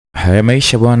Haya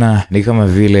maisha bwana ni kama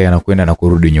vile yanakwenda na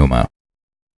kurudi nyuma.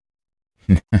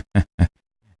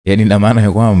 Yaani na maana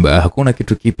ya kwamba hakuna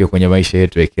kitu kipya kwenye maisha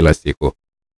yetu ya kila siku.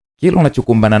 Kila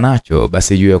unachokumbana nacho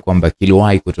basi jua kwamba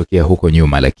kiliwahi kutokea huko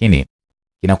nyuma, lakini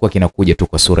kinakuwa kinakuja tu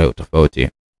kwa sura ya tofauti.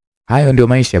 Hayo ndio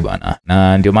maisha bwana,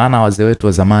 na ndio maana wazee wetu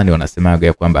wa zamani wanasemaga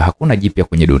ya kwamba hakuna jipya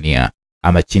kwenye dunia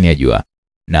ama chini ya jua,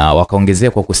 na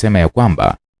wakaongezea kwa kusema ya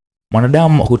kwamba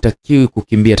mwanadamu hutakiwi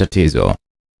kukimbia tatizo,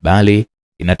 bali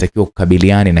inatakiwa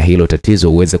kukabiliana na hilo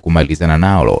tatizo uweze kumalizana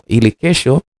nalo ili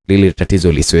kesho lile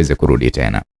tatizo lisiweze kurudi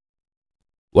tena.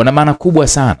 Wana maana kubwa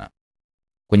sana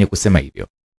kwenye kusema hivyo.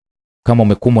 Kama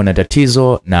umekumbwa na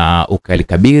tatizo na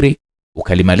ukalikabiri,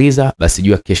 ukalimaliza, basi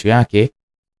jua kesho yake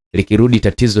likirudi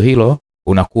tatizo hilo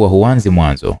unakuwa huanzi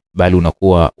mwanzo, bali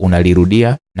unakuwa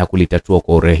unalirudia na kulitatua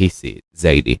kwa urahisi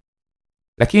zaidi.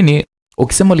 Lakini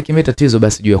ukisema ulikimbia tatizo,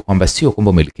 basi jua kwamba sio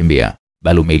kwamba umelikimbia,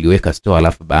 bali umeliweka store,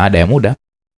 alafu baada ya muda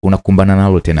unakumbana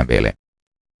nalo tena mbele.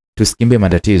 Tusikimbie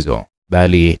matatizo,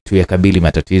 bali tuyakabili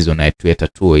matatizo na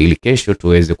tuyatatue ili kesho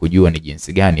tuweze kujua ni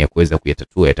jinsi gani ya kuweza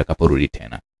kuyatatua yatakaporudi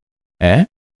tena.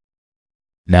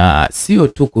 Na sio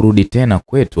tu kurudi tena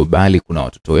kwetu, bali kuna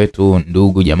watoto wetu,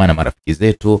 ndugu, jamaa na marafiki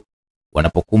zetu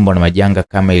wanapokumbwa na majanga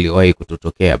kama iliwahi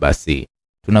kutotokea, basi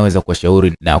tunaweza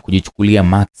kuwashauri na kujichukulia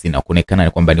maksi na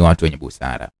kuonekana kwamba ni watu wenye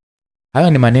busara. Hayo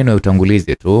ni maneno ya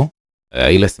utangulizi tu,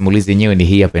 ila simulizi yenyewe ni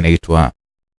hii hapa,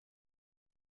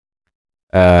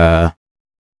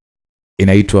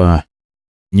 inaitwa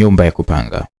Nyumba ya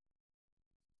Kupanga.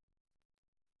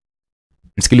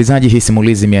 Msikilizaji, hii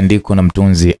simulizi imeandikwa na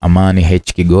mtunzi Amani H.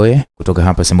 Kigoye kutoka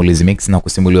hapa Simulizi Mix na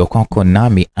kusimuliwa kwako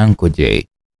nami Uncle J,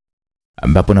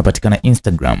 ambapo napatikana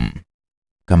Instagram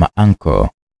kama Uncle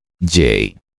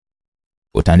J.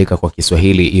 Utaandika kwa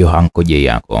Kiswahili hiyo Uncle J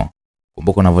yako.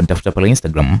 Kumbuka unavyonitafuta pale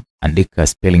Instagram, andika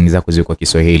spelling zako ziwe kwa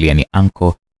Kiswahili, yani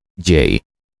Uncle J.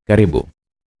 Karibu.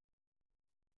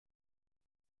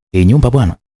 Hii nyumba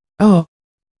bwana,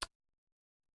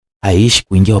 haishi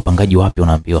kuingia wapangaji wapya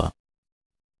unaambiwa.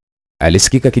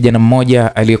 Alisikika kijana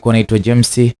mmoja aliyekuwa anaitwa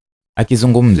James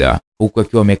akizungumza huku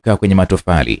akiwa amekaa kwenye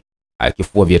matofali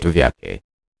akifua viatu vyake.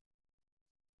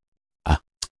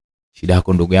 Shida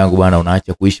yako ndugu yangu bwana,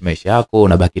 unaacha kuishi maisha yako,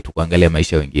 unabaki tu kuangalia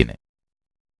maisha wengine.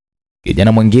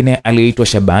 Kijana mwingine aliyeitwa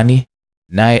Shabani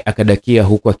naye akadakia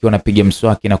huku akiwa anapiga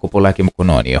mswaki na kopo lake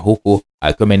mkononi, huku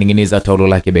akiwa amening'iniza taulo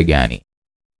lake begani.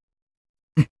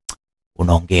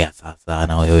 Unaongea sasa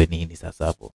na wewe nini sasa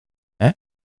hapo?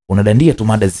 Unadandia tu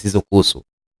mada zisizokuhusu.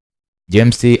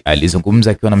 James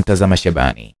alizungumza akiwa anamtazama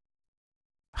Shabani.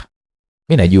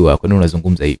 Mimi najua kwa nini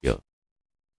unazungumza hivyo.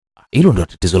 Hilo ndio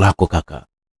tatizo lako kaka.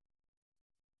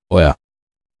 Oya,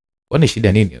 kwani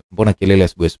shida nini? Mbona kelele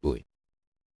asubuhi?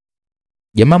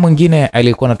 Jamaa mwingine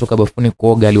aliyekuwa anatoka bafuni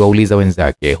kuoga aliwauliza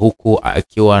wenzake huku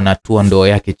akiwa anatua ndoo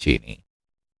yake chini.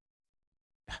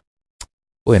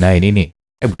 Wewe naye nini?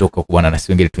 Hebu toka bwana na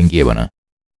siwengine tuingie bwana.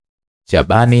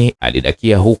 Shabani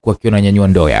alidakia huku akiwa ananyanyua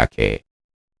ndoo yake.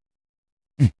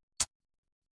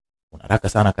 Unaraka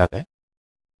sana kaka.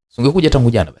 Sungekuja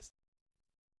tangu jana basi.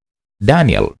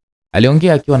 Daniel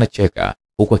aliongea akiwa anacheka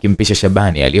huku akimpisha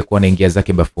Shabani aliyekuwa anaingia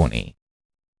zake bafuni.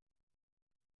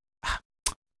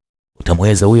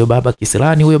 Utamweza huyo baba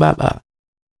kisirani huyo baba.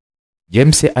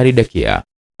 James alidakia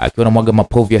akiwa anamwaga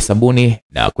mapovu ya sabuni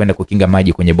na kwenda kukinga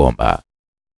maji kwenye bomba.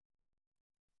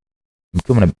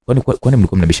 Kwani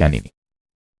mlikuwa mnabishana nini?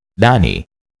 Dani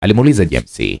alimuuliza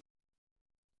James.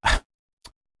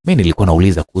 Mimi nilikuwa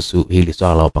nauliza kuhusu hili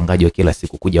swala la wapangaji wa kila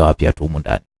siku kuja wapya tu humu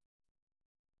ndani.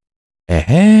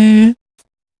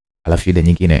 Alafu shida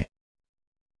nyingine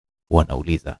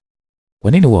wanauliza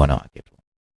kwa nini huwa wanawake tu?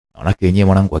 Wanawake wenyewe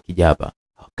mwanangu akija hapa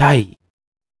hakai.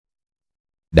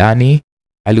 Dani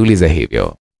aliuliza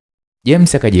hivyo.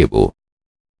 James akajibu,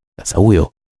 sasa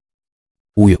huyo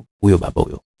baba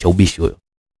huyo chaubishi huyo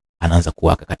anaanza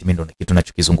kuwaka kati mimi ndo na kitu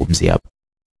ninachokizungumzia hapa.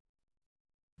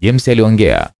 James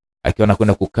aliongea akiwa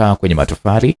anakwenda kukaa kwenye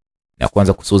matofali na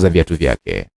kuanza kusuza viatu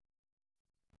vyake.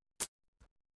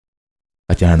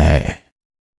 Achana naye.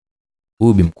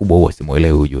 Huyu bi mkubwa huwa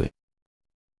simuelewi ujue.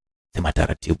 Sema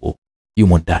taratibu.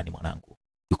 Yumo ndani mwanangu.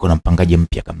 Yuko na mpangaji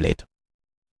mpya kamleta.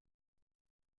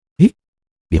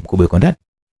 Bi mkubwa yuko ndani?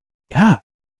 Ya.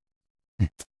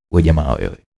 Wewe jamaa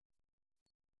wewe.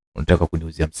 Unataka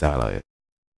kuniuzia msala wewe?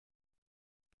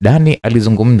 Dani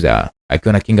alizungumza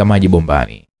akiwa anakinga maji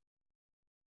bombani.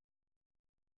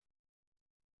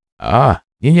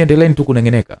 Nyinyi endeleeni tu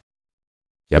kunengeneka.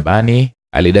 Shabani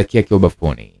alidakia akiwa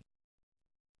bafuni.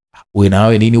 Wewe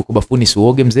nawe nini uko bafuni,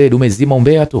 siuoge mzee, dume zima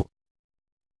umbea tu.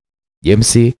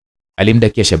 James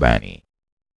alimdakia Shabani.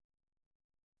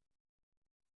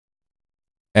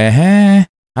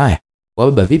 Haya,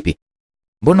 Baba vipi?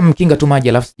 Mbona mkinga tu maji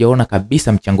alafu sijaona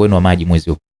kabisa mchango wenu wa maji mwezi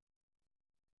huu?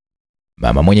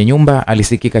 Mama mwenye nyumba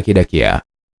alisikika kidakia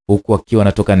huku akiwa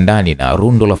anatoka ndani na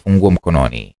rundo la funguo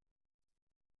mkononi.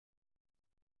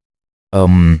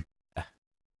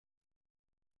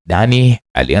 Dani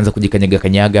alianza kujikanyaga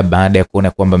kanyaga baada ya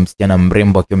kuona kwamba msichana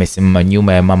mrembo akiwa amesimama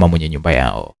nyuma ya mama mwenye nyumba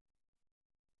yao.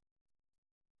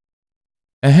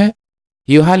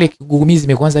 Hiyo hali ya kigugumizi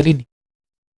imekuanza lini?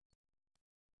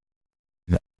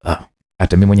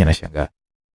 Hata mimi mwenyewe nashangaa.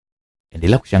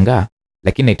 Endelea kushangaa,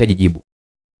 lakini nahitaji jibu.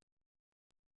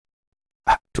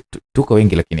 Tuko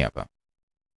wengi lakini hapa.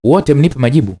 Wote mnipe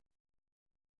majibu.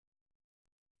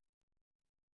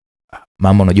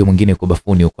 Mama, unajua mwingine yuko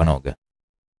bafuni huko anaoga.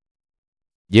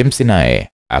 James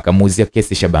naye akamuuzia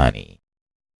kesi Shabani.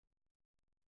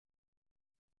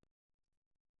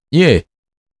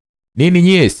 Nini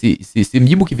nyie si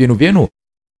mjibu kivyenu vyenu?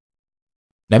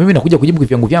 Na mimi nakuja kujibu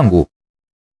kivyangu vyangu.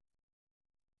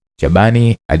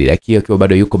 Shabani alidakia akiwa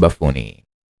bado yuko bafuni.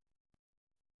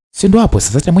 Si ndo hapo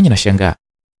sasa, hata mwenye nashangaa.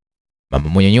 Mama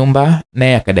mwenye nyumba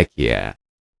naye akadakia.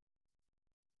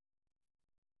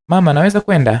 Mama, naweza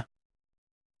kwenda?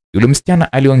 Yule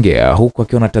msichana aliongea huku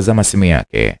akiwa anatazama simu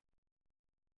yake.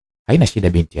 Haina shida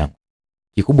binti yangu.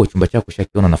 Kikubwa chumba chako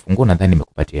shakiona na funguo nadhani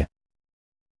nimekupatia.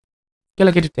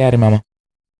 Kila kitu tayari mama.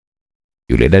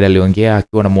 Yule dada aliongea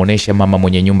akiwa anamuonesha mama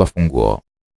mwenye nyumba funguo.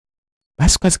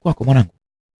 Basi kazi kwako mwanangu.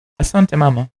 Asante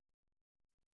mama.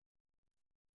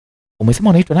 Umesema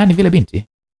unaitwa nani vile binti?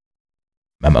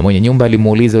 Mama mwenye nyumba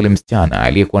alimuuliza yule msichana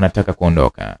aliyekuwa anataka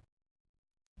kuondoka.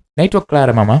 Naitwa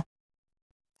Clara mama.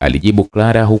 Alijibu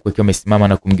Clara huku akiwa amesimama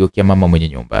na kumgeukia mama mwenye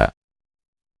nyumba.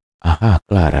 Aha,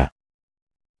 Clara.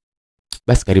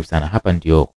 Basi karibu sana, hapa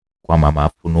ndio kwa mama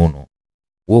Fununu.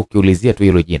 Wewe ukiulizia tu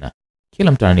hilo jina,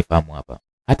 kila mtu ananifahamu hapa,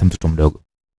 hata mtoto mdogo.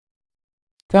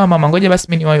 Sawa mama, ngoja basi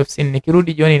mimi niwahi ofisini,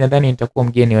 nikirudi jioni nadhani nitakuwa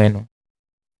mgeni wenu.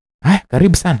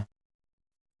 Karibu sana.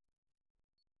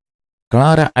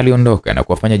 Clara aliondoka na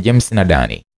kuwafanya James na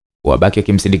Dani wabaki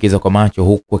wakimsindikiza kwa macho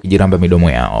huku wakijiramba midomo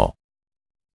yao.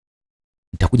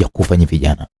 Nitakuja kufa nyi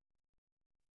vijana.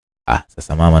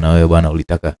 Sasa mama, na wewe bwana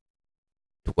ulitaka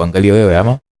tukuangalie wewe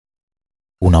ama?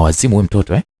 Una wazimu wewe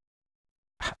mtoto eh?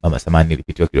 Mama samani,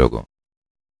 nilipitiwa kidogo.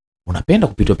 Unapenda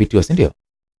kupitwa, si ndio?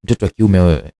 Mtoto wa kiume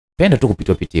wewe, penda tu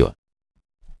kupitwa.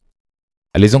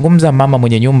 Alizungumza mama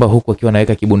mwenye nyumba huku akiwa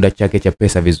anaweka kibunda chake cha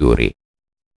pesa vizuri.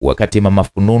 Wakati mama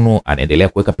Fununu anaendelea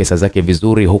kuweka pesa zake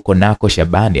vizuri, huko nako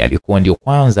Shabani alikuwa ndio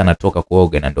kwanza anatoka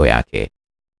kuoga na ndoo yake.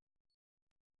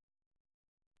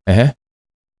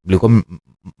 Mlikuwa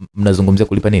mnazungumzia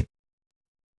kulipa nini?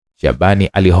 Shabani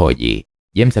alihoji.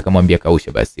 James akamwambia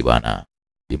kausha basi bwana.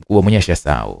 Bi mkubwa mwenye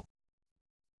ashasahau.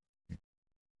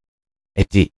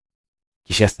 Eti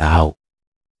kisha sahau.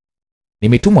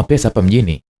 Nimetumwa pesa hapa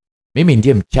mjini. Mimi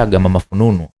ndiye Mchaga mama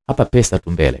Fununu. Hapa pesa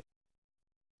tu mbele.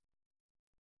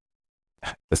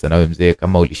 Sasa nawe mzee,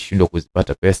 kama ulishindwa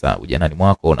kuzipata pesa ujanani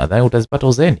mwako, nadhani utazipata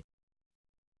uzeni.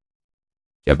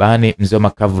 Shabani mzee wa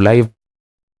makavu live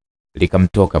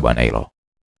likamtoka bwana hilo.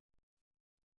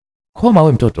 Koma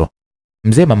we mtoto,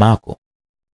 mzee mama yako.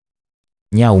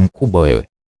 Nyau mkubwa wewe.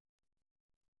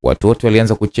 Watu wote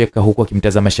walianza kucheka huku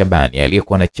akimtazama Shabani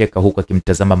aliyekuwa anacheka huku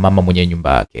akimtazama mama mwenye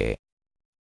nyumba yake.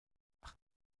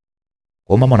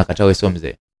 Kwa mama unakataa wewe sio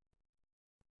mzee.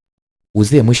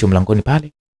 Uzee mwisho mlangoni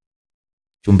pale.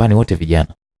 Chumbani wote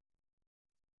vijana.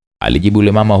 Alijibu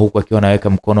yule mama huku akiwa anaweka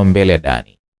mkono mbele ya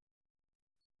Dani.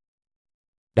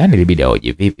 Dani ilibidi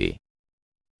aoje,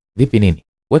 vipi nini?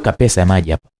 Weka pesa ya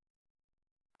maji hapa.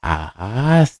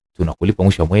 Tunakulipa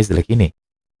mwisho wa mwezi, lakini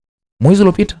mwezi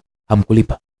uliopita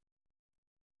hamkulipa.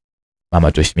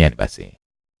 Mama, tuheshimiane basi.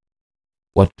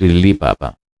 Watu tulilipa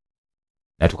hapa.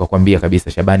 Na tukakwambia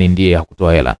kabisa Shabani ndiye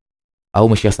hakutoa hela. Au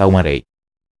umeshasahau mara?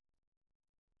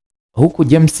 Huku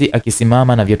James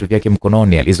akisimama na viatu vyake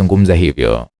mkononi alizungumza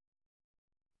hivyo.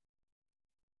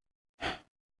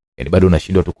 Yaani bado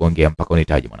unashindwa tu kuongea mpaka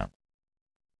unihitaji mwanangu.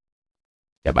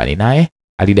 Shabani naye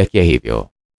alidakia hivyo.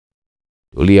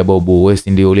 Tulia Bobu, wewe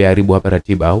si ndio uliharibu hapa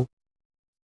ratiba au?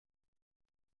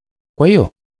 Kwa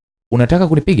hiyo unataka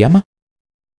kunipiga ama?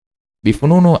 Bi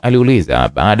Fununu aliuliza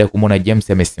baada ya kumwona James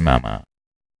amesimama.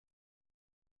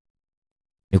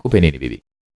 Nikupe nini bibi?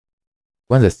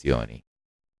 Kwanza sioni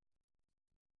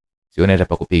hata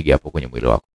pa kupiga hapo kwenye mwili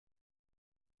wako.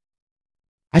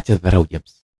 Acha dharau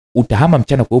James. Utahama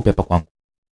mchana kweupe hapa kwangu.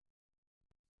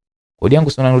 Kodi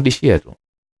yangu si unanirudishia tu.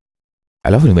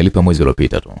 Alafu nimelipa mwezi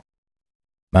uliopita tu.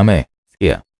 Mama,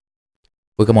 sikia.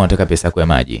 Wewe kama unataka pesa yako ya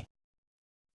maji,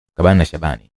 kabana na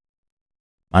Shabani.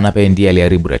 Maana hapa ndiye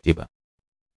aliharibu ratiba.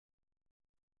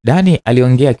 Dani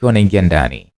aliongea akiwa anaingia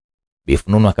ndani.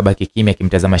 Bifununu akabaki kimya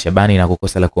akimtazama Shabani na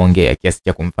kukosa la kuongea kiasi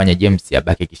cha kumfanya James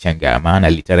abaki kishangaa, maana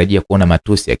alitarajia kuona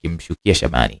matusi akimshukia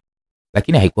Shabani,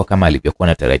 lakini haikuwa kama alivyokuwa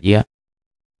anatarajia.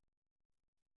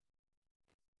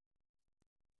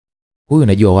 Huyu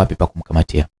unajua wapi pa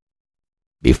kumkamatia?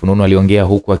 Bifununu aliongea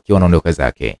huku akiwa anaondoka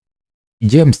zake.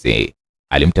 James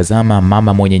alimtazama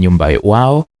mama mwenye nyumba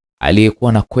wao aliyekuwa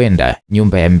anakwenda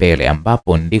nyumba ya mbele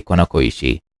ambapo ndiko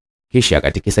anakoishi, kisha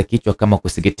akatikisa kichwa kama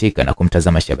kusikitika na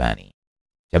kumtazama Shabani.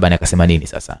 Shabani akasema nini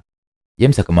sasa?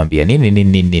 James akamwambia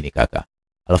nini kaka?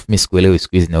 Alafu mimi sikuelewi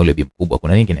siku hizi na ule bi mkubwa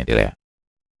kuna nini kinaendelea?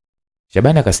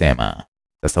 Shabani akasema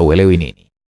sasa uelewi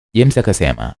nini? James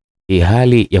akasema hii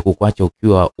hali ya kukuacha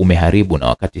ukiwa umeharibu na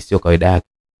wakati sio kawaida yake.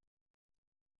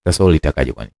 Sasa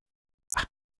ulitakaje kwani?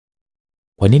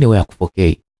 Kwa nini wewe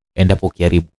hakupokei endapo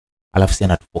ukiharibu? Alafu si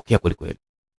anatupokea kweli kweli.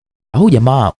 Au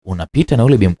jamaa unapita na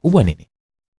ule bi mkubwa nini?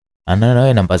 Ana na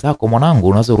wewe namba zako mwanangu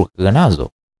unazorukaga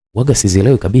nazo. Waga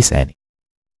sizielewi kabisa yani.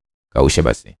 Kausha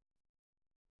basi.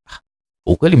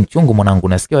 Ukweli mchungu mwanangu,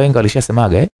 nasikia wahenga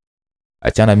walishasemaga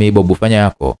achana mimi bobu, fanya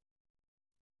yako.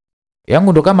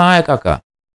 Yangu ndo kama haya kaka.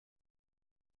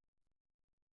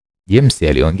 James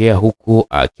aliongea huku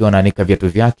akiwa ananika viatu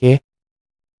vyake.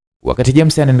 Wakati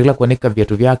James anaendelea kuanika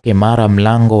viatu vyake, mara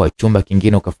mlango wa chumba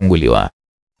kingine ukafunguliwa.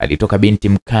 Alitoka binti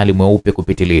mkali mweupe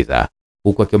kupitiliza,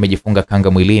 huku akiwa amejifunga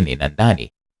kanga mwilini na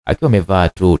ndani akiwa amevaa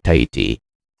tu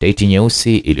taiti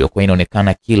nyeusi iliyokuwa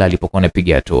inaonekana kila alipokuwa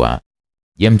anapiga hatua.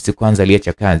 James kwanza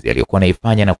aliacha kazi aliyokuwa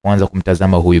anaifanya na kuanza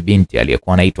kumtazama huyu binti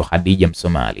aliyekuwa anaitwa Khadija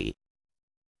Msomali.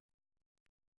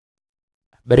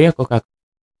 Habari yako kaka?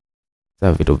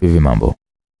 Sawa, vitu vipi mambo?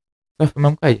 Safi,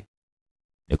 mamkaje?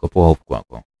 Niko poa, hofu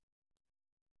kwako.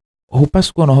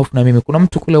 Hupaswi kuwa na hofu na mimi, kuna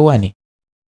mtu kule uani?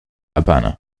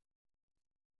 Hapana.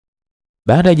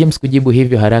 Baada ya James kujibu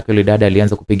hivyo haraka, yule dada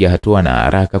alianza kupiga hatua na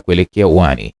haraka kuelekea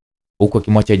uani, huku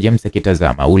akimwacha James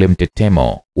akitazama. Ule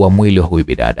mtetemo wa mwili wa huyu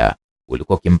bidada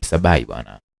ulikuwa ukimsabai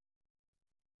bwana.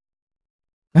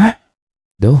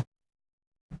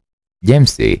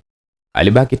 James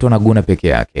alibaki tu anaguna peke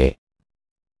yake.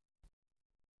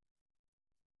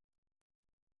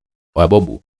 Wa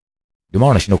Bobu, ndio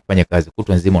maana unashindwa kufanya kazi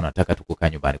kutwa nzima, unataka tu kukaa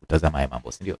nyumbani kutazama haya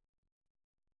mambo, si ndio?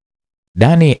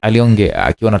 Dani aliongea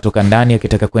akiwa anatoka ndani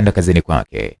akitaka kwenda kazini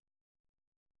kwake.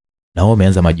 Na wao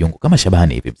umeanza majungu kama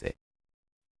Shabani hivi mzee.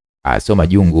 Sio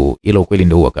majungu, ila ukweli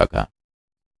ndio huo kaka.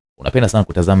 Unapenda sana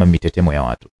kutazama mitetemo ya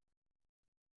watu.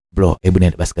 Bro, hebu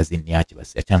nenda basi kazini, niache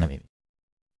basi, achana mimi.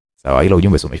 Sawa, ila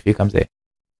ujumbe sio umefika mzee.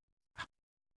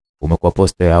 Umekuwa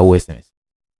posta au SMS?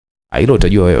 Hilo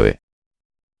utajua wewe.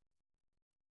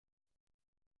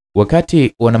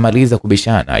 Wakati wanamaliza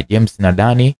kubishana James na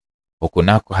Dani, huko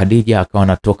nako Khadija akawa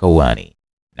anatoka uani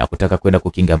na kutaka kwenda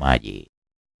kukinga maji.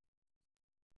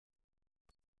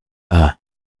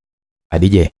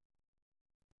 Khadija.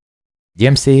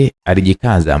 James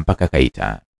alijikaza mpaka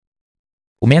kaita.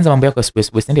 Umeanza mambo yako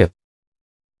asubuhi ndio?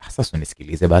 Sasa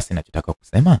unisikilize basi ninachotaka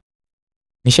kusema.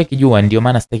 Nishakijua ndio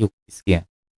maana sitaki kukisikia.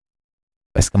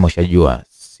 Basi kama ushajua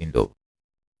si ndo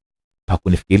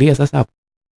pakunifikiria sasa hapo.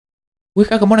 Wewe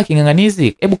kaka, mbona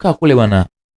kinganganizi? Hebu kaa kule bwana.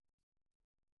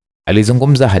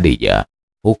 Alizungumza Khadija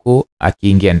huku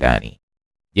akiingia ndani.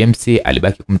 James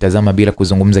alibaki kumtazama bila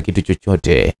kuzungumza kitu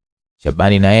chochote.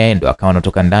 Shabani na yeye ndo akawa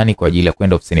anatoka ndani kwa ajili ya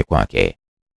kwenda ofisini kwake.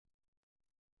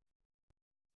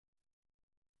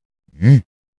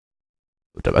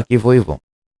 Utabaki hivyo hivyo.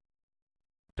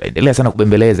 Utaendelea sana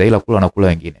kubembeleza ila kula na kula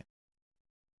wengine.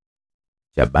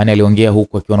 Shabani aliongea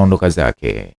huku akiwa anaondoka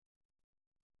zake.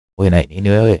 Wewe na nini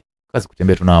wewe? Kazi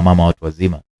kutembea tu na mama watu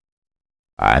wazima.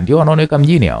 Ndio wanaoneka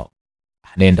mjini hao.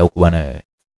 Nenda huko bwana wewe.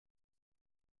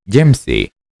 James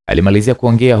alimalizia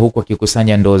kuongea huku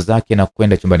akikusanya ndoo zake na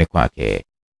kwenda chumbani kwake.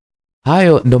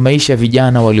 Hayo ndo maisha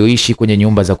vijana walioishi kwenye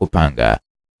nyumba za kupanga,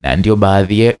 na ndio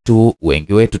baadhi yetu,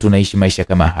 wengi wetu tunaishi maisha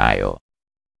kama hayo.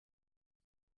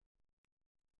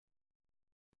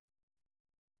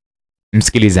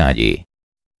 Msikilizaji,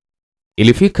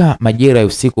 ilifika majira ya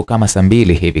usiku kama saa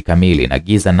 2 hivi kamili na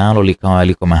giza nalo likawa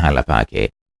liko mahala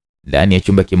pake. Ndani ya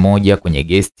chumba kimoja kwenye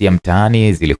gesti ya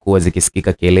mtaani zilikuwa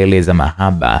zikisikika kelele za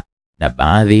mahaba na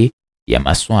baadhi ya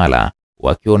maswala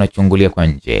wakiwa wanachungulia kwa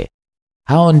nje.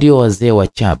 Hao ndio wazee wa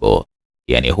Chabo,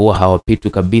 yani huwa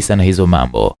hawapitwi kabisa na hizo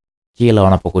mambo kila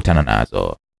wanapokutana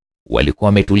nazo. Walikuwa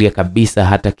wametulia kabisa,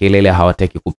 hata kelele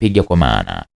hawataki kupiga, kwa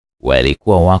maana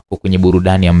walikuwa wako kwenye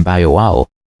burudani ambayo wao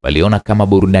waliona kama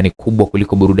burudani kubwa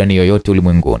kuliko burudani yoyote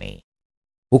ulimwenguni.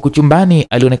 Huku chumbani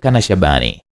alionekana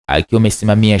Shabani akiwa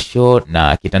amesimamia show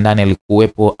na kitandani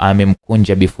alikuwepo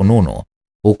amemkunja Bifununu,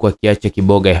 huku akiacha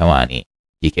kiboga hewani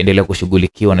kikiendelea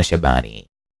kushughulikiwa na Shabani.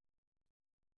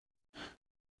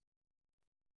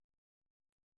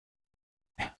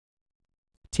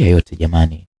 tia yote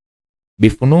jamani.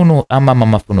 Bifununu ama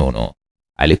mama Fununu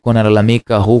alikuwa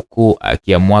analalamika huku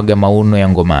akiamwaga mauno ya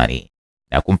ngomani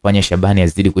na kumfanya Shabani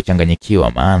azidi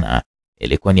kuchanganyikiwa, maana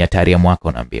ilikuwa ni hatari ya mwaka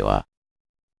unaambiwa.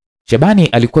 Shabani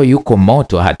alikuwa yuko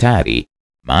moto hatari,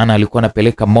 maana alikuwa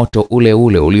anapeleka moto ule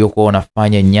ule uliokuwa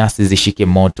unafanya nyasi zishike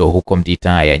moto huko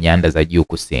mitaa ya nyanda za juu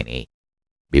kusini.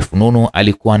 Bifununu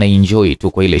alikuwa anaenjoy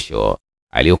tu kwa ile show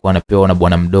aliyokuwa anapewa na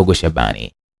bwana mdogo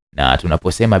Shabani. Na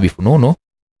tunaposema Bifununu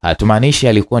hatumaanishi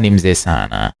alikuwa ni mzee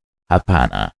sana.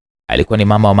 Hapana, alikuwa ni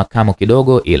mama wa makamo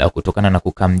kidogo, ila kutokana na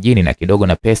kukaa mjini na kidogo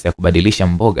na pesa ya kubadilisha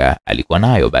mboga alikuwa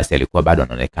nayo, basi alikuwa bado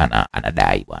anaonekana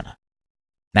anadai bwana.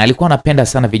 Na alikuwa anapenda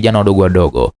sana vijana wadogo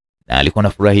wadogo, na alikuwa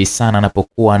anafurahi sana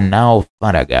anapokuwa nao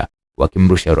faraga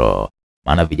wakimrusha roho,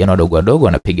 maana vijana wadogo wadogo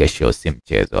wanapiga show si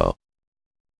mchezo.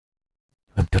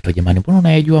 Mtoto jamani, mbona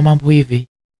unayajua mambo hivi?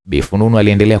 Bifununu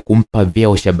aliendelea kumpa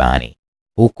vyeo Shabani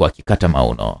huko akikata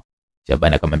mauno.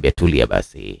 Shabani akamwambia tulia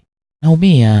basi,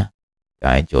 naumia.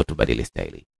 Njoo tubadili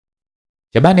staili.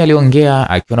 Shabani aliongea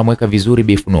akiwa anamweka vizuri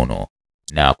Bifununu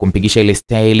na kumpigisha ile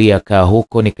staili akaa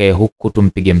huko nikae huku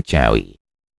tumpige mchawi.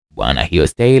 Bwana, hiyo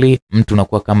staili mtu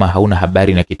unakuwa kama hauna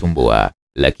habari na kitumbua,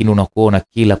 lakini unakuwa una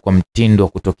kila kwa mtindo wa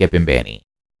kutokea pembeni.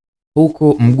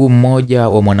 Huku mguu mmoja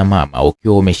wa mwanamama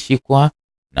ukiwa umeshikwa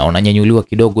na unanyanyuliwa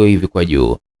kidogo hivi kwa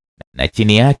juu, na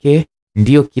chini yake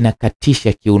ndio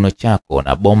kinakatisha kiuno chako,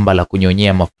 na bomba la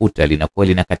kunyonyea mafuta linakuwa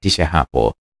linakatisha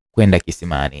hapo kwenda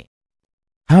kisimani.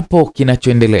 Hapo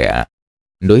kinachoendelea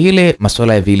ndo ile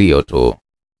masuala ya vilio tu.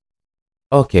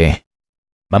 Okay,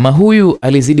 mama huyu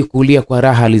alizidi kulia kwa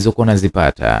raha alizokuwa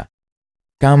nazipata.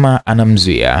 Kama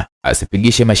anamzuia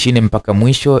asipigishe mashine mpaka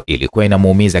mwisho, ilikuwa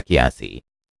inamuumiza kiasi.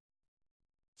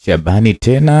 Shabani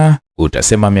tena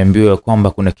utasema ameambiwa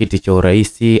kwamba kuna kiti cha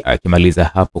uraisi akimaliza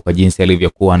hapo kwa jinsi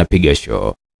alivyokuwa anapiga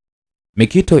show.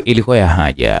 Mikito ilikuwa ya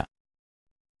haja.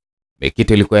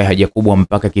 Mikito ilikuwa ya haja kubwa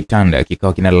mpaka kitanda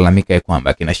kikawa kinalalamika ya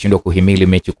kwamba kinashindwa kuhimili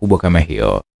mechi kubwa kama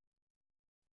hiyo.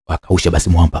 Wakausha basi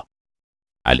mwamba.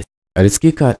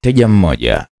 Alisikika teja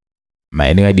mmoja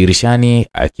maeneo ya dirishani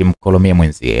akimkolomea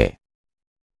mwenzie.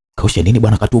 Kausha nini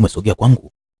bwana, katu umesogea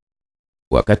kwangu?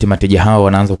 Wakati mateja hao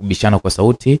wanaanza kubishana kwa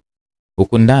sauti,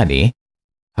 huku ndani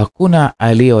hakuna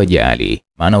aliyewajali,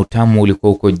 maana utamu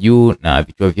ulikuwa uko juu na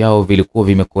vichwa vyao vilikuwa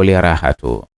vimekolea raha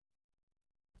tu.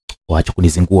 Waacha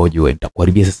kunizingua ujue,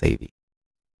 nitakuharibia sasa hivi.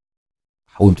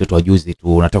 Huyu mtoto wa juzi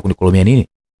tu unataka kunikolomea nini?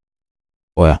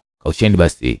 Oya, kausheni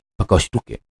basi mpaka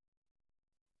washtuke.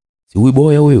 Si huyu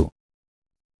boya huyu.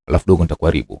 Alafu dogo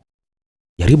nitakuharibu.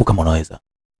 Jaribu kama unaweza.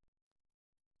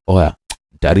 Oya,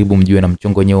 nitaharibu mjue na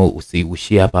mchongo nyewe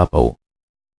usiushie hapa hapa huu.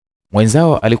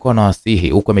 Mwenzao alikuwa anawasihi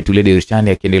huko ametulia dirishani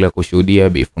akiendelea kushuhudia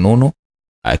Bifununu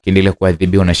akiendelea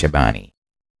kuadhibiwa na Shabani.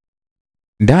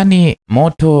 Ndani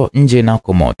moto, nje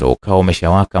nako moto ukawa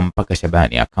umeshawaka mpaka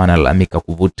Shabani akawa analalamika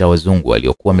kuvuta wazungu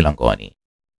waliokuwa milangoni.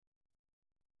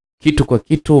 Kitu kwa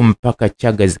kitu mpaka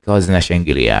chaga zikawa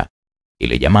zinashangilia.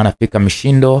 Ile jamaa anafika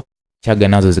mshindo, chaga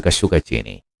nazo zikashuka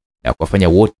chini na kuwafanya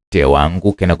wote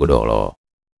waanguke na godoro.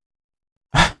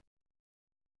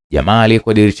 Jamaa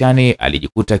aliyekuwa dirishani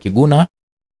alijikuta kiguna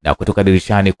na kutoka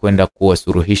dirishani kwenda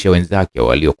kuwasuruhisha wenzake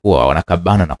waliokuwa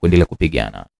wanakabana na kuendelea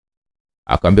kupigana.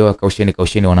 Akaambiwa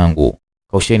kausheni wanangu,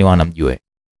 kausheni wana mjue.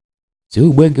 Si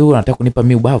huyu bwenge huyu anataka kunipa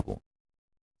mimi ubavu.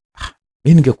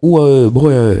 Mimi ningekuwa wewe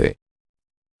boya wewe.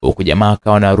 Huku jamaa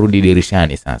akawa anarudi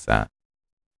dirishani sasa.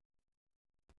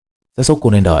 Sasa uko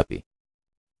unaenda wapi?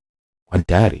 Kwa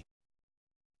tayari.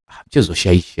 Mchezo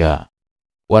shaisha.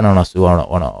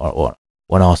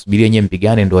 Wanawasubiria nyewe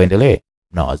mpigane ndio waendelee.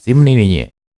 Na wazimu nini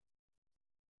nyewe?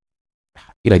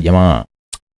 Ila jamaa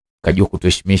kajua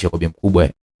kutuheshimisha kwa bi mkubwa.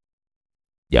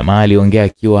 Jamaa aliongea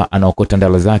akiwa anaokota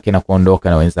ndala zake na kuondoka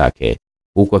na wenzake,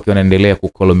 huku akiwa anaendelea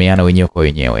kukolomeana wenyewe kwa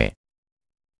wenyewe.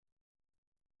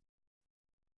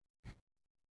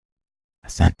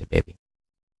 Asante baby.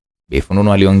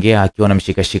 Bifununu aliongea akiwa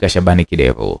anamshikashika Shabani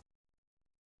kidevu.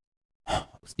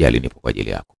 Usijali, nipo kwa ajili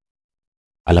yako.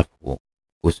 Alafu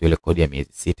kuhusu ile kodi ya miezi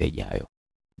 6 ijayo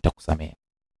nitakusamea.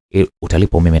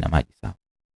 Utalipa umeme na maji, sawa?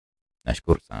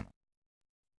 Nashukuru sana.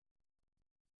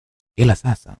 Ila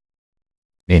sasa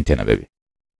nini tena baby?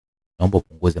 Naomba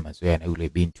upunguze mazoea na yule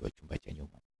binti wa chumba cha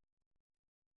nyuma.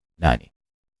 Nani?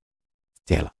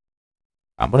 Stella.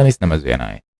 Mbona mimi sina mazoea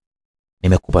naye?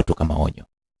 Nimekupa tu kama onyo.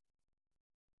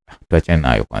 Tuachane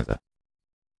nayo kwanza.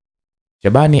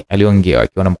 Shabani aliongea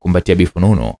akiwa anamkumbatia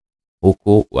Bifununu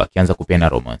huku wakianza kupenda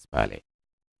romance pale.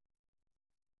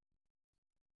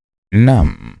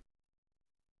 Naam.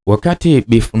 Wakati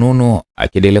Bifununu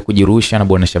akiendelea kujirusha na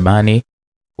bwana Shabani,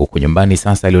 huku nyumbani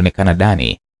sasa alionekana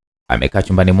Dani amekaa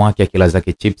chumbani mwake akila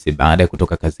zake chipsi baada ya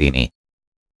kutoka kazini.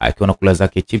 akiwa anakula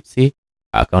zake chipsi,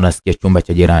 akawa anasikia chumba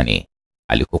cha jirani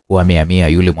alikokuwa amehamia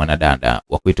yule mwanadada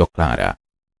wa kuitwa Clara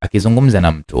akizungumza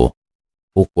na mtu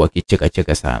huku akicheka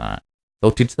cheka sana.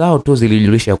 Sauti zao tu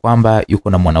zilijulisha kwamba yuko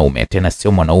na mwanaume, tena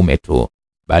sio mwanaume tu,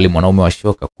 bali mwanaume wa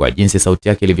shoka kwa jinsi sauti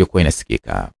yake ilivyokuwa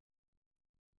inasikika.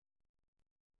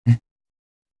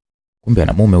 Kumbe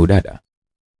ana mume udada,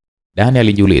 Dani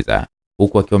alijiuliza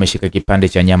huku akiwa ameshika kipande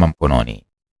cha nyama mkononi.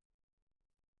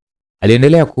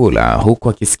 Aliendelea kula huku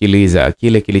akisikiliza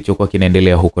kile kilichokuwa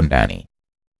kinaendelea huko ndani.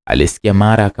 Alisikia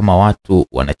mara kama watu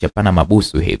wanachapana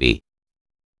mabusu hivi.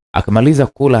 Akamaliza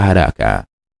kula haraka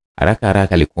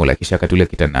alikula, kisha akatulia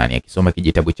kitandani akisoma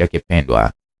kijitabu chake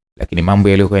pendwa, lakini mambo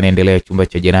yaliyokuwa yanaendelea chumba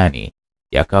cha jirani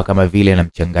yakawa kama vile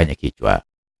yanamchanganya kichwa.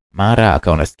 Mara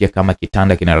akawa anasikia kama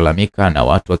kitanda kinalalamika na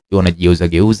watu wakiwa wanajigeuza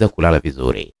geuza kulala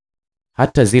vizuri.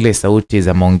 Hata zile sauti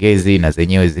za maongezi na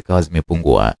zenyewe zikawa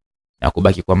zimepungua na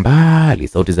kubaki kwa mbali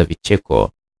sauti za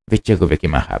vicheko vya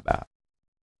kimahaba.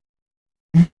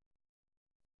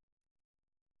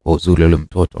 Kwa uzuri ule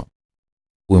mtoto,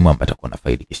 huyu mwamba atakuwa na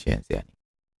faidi kishenzi yani.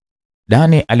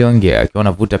 Dani aliongea akiwa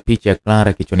anavuta picha ya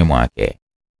Clara kichwani mwake.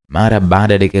 Mara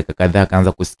baada ya dakika kadhaa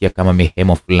akaanza kusikia kama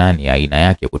mihemo fulani ya aina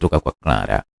yake kutoka kwa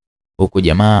Clara, huku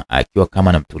jamaa akiwa kama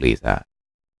anamtuliza.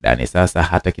 Dani sasa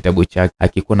hata kitabu chake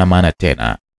hakikuwa na maana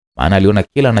tena, maana aliona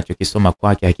kila anachokisoma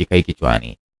kwake hakikai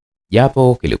kichwani.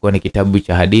 Japo kilikuwa ni kitabu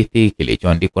cha hadithi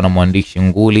kilichoandikwa na mwandishi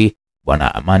nguli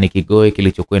Bwana Amani Kigoe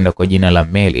kilichokwenda kwa jina la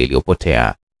Meli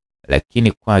Iliyopotea,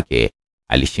 lakini kwake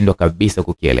alishindwa kabisa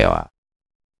kukielewa.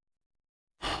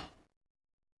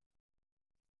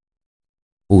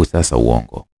 Huu sasa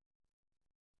uongo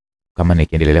kama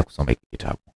nikiendelea kusoma hiki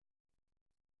kitabu,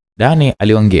 Dani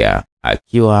aliongea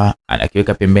akiwa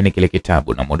anakiweka pembeni kile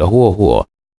kitabu, na muda huo huo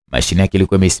mashine yake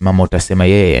ilikuwa imesimama. Utasema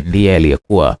yeye ndiye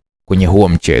aliyekuwa kwenye huo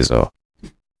mchezo.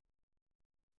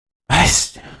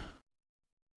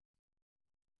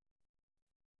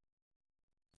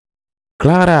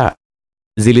 Clara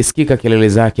zilisikika kelele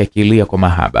zake akilia kwa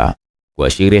mahaba,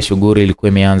 kuashiria shughuli ilikuwa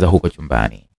imeanza huko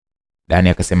chumbani. Dani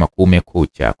akasema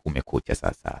kumekucha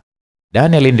sasa.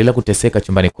 Dani aliendelea kuteseka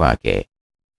chumbani kwake.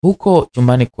 Huko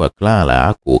chumbani kwa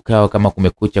Clara kukawa kama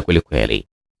kumekucha kweli kweli,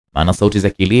 maana sauti za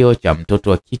kilio cha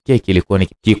mtoto wa kike kilikuwa ni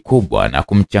kikubwa na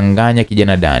kumchanganya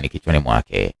kijana Dani kichwani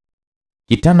mwake.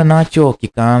 Kitanda nacho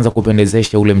kikaanza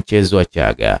kupendezesha ule mchezo wa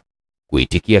chaga,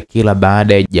 kuitikia kila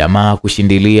baada ya jamaa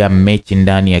kushindilia mechi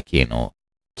ndani ya kino.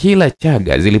 Kila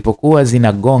chaga zilipokuwa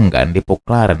zinagonga ndipo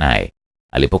Clara naye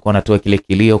alipokuwa anatoa kile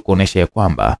kilio kuonesha ya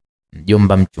kwamba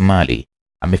mjomba mchumali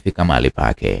amefika mahali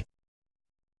pake.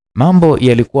 Mambo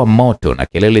yalikuwa moto na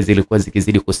kelele zilikuwa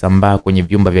zikizidi kusambaa kwenye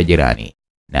vyumba vya jirani,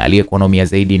 na aliyekuwa anaumia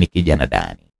zaidi ni kijana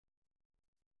Dani.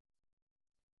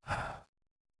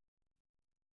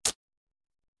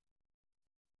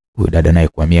 Huyu dada naye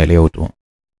kuhamia leo tu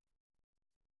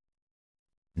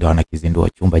ndo anakizindua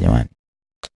chumba jamani.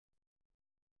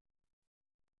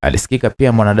 Alisikika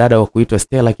pia mwanadada wa kuitwa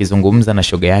Stella akizungumza na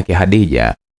shoga yake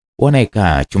Hadija,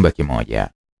 wanaekaa chumba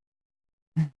kimoja.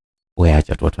 Wewe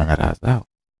acha tu watu wana raha zao.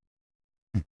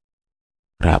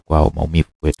 Raha kwao, maumivu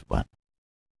kwetu bwana.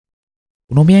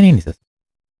 Unaumia nini sasa?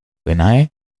 Wewe naye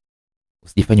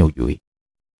usijifanye ujui.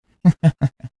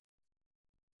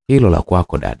 Hilo la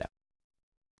kwako dada.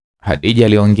 Hadija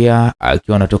aliongea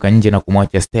akiwa anatoka nje na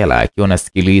kumwacha Stella akiwa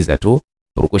anasikiliza tu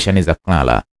purukushani za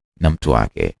Clara na mtu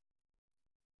wake.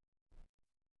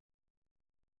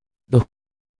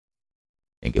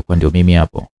 Ingekuwa ndio mimi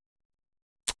hapo,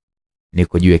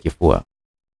 niko juu ya kifua,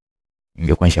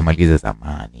 ingekuwa nishamaliza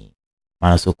zamani,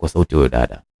 maana sio kwa sauti huyo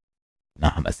dada na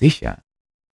hamasisha.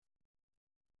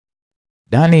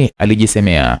 Dani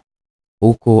alijisemea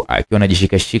huku akiwa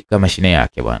anajishikashika mashine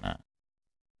yake bwana.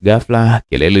 Ghafla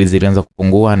kelele zilianza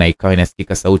kupungua na ikawa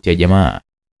inasikika sauti ya jamaa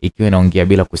ikiwa inaongea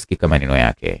bila kusikika maneno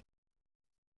yake.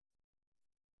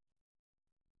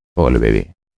 Pole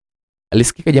baby.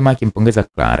 Alisikika jamaa akimpongeza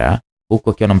Clara huku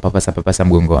akiwa anampapasa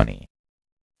mgongoni.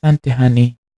 Asante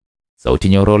hani. Sauti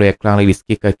nyororo ya Clara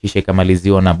ilisikika kisha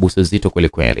ikamaliziwa na busu zito kweli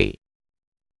kweli.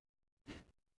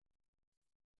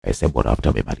 Aise bora hata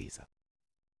amemaliza.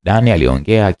 Dani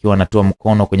aliongea akiwa anatoa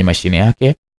mkono kwenye mashine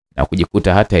yake na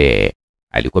kujikuta hata yeye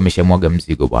alikuwa ameshamwaga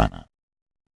mzigo bwana.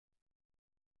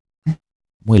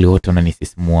 Mwili wote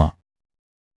unanisisimua.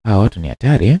 Hawa watu ni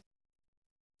hatari eh?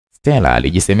 Stella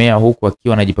alijisemea huku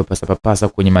akiwa anajipapasa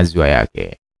kwenye maziwa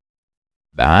yake.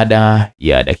 Baada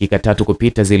ya dakika 3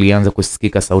 kupita zilianza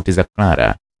kusikika sauti za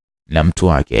Clara na mtu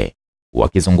wake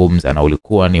wakizungumza, na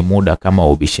ulikuwa ni muda kama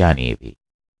wa ubishani hivi.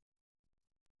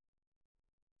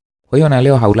 Kwa hiyo na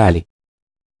leo haulali?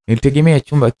 Nilitegemea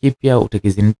chumba kipya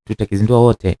utakizindua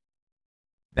wote.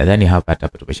 Nadhani hapa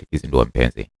tumeshakizindua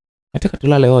mpenzi. Nataka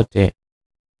tulale wote.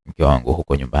 Mke wangu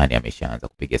huko nyumbani ameshaanza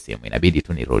kupiga simu, inabidi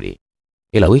tu nirudi.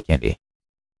 Ila weekend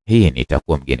hii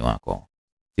nitakuwa mgeni wako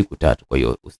siku 3, kwa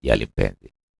hiyo usijali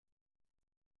mpenzi.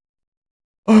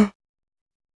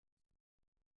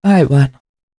 Hai bwana.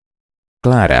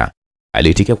 Clara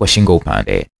aliitikia kwa shingo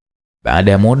upande.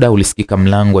 Baada ya muda ulisikika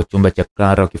mlango wa chumba cha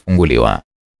Clara ukifunguliwa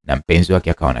na mpenzi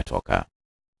wake akawa anatoka.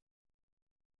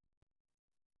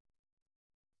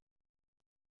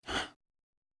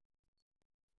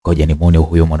 Koja nimuone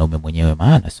huyo mwanaume mwenyewe,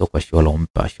 maana sio kwa sholo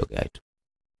mpa shoga yetu.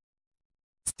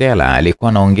 Stella alikuwa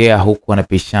anaongea huku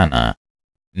anapishana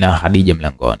na Khadija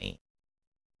mlangoni.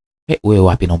 Wewe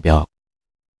wapi na umbea wako?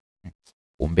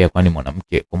 Umbea kwani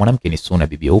mwanamke ni suna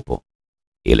bibi upo.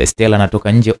 Ile Stella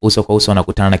anatoka nje, uso kwa uso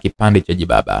anakutana na kipande cha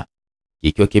jibaba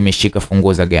kikiwa kimeshika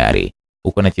funguo za gari,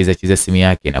 huko anacheza simu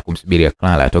yake na kumsubiria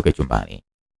Clara atoke chumbani.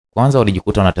 Kwanza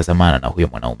walijikuta wanatazamana na huyo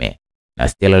mwanaume, na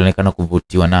Stella alionekana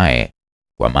kuvutiwa naye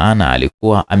kwa maana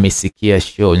alikuwa amesikia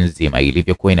show nzima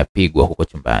ilivyokuwa inapigwa huko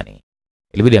chumbani.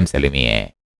 Ilibidi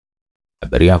amsalimie.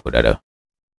 Habari yako dada?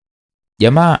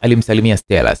 Jamaa alimsalimia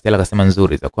Stella. Stella akasema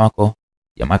nzuri, za kwako?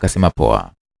 Jamaa akasema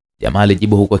poa. Jamaa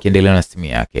alijibu huku akiendelea na simu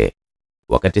yake.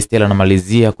 Wakati Stella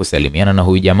anamalizia kusalimiana na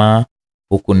huyu jamaa,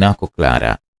 huku nako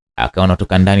Clara akawa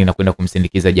anatoka ndani na kwenda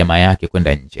kumsindikiza jamaa yake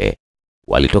kwenda nje.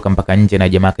 Walitoka mpaka nje na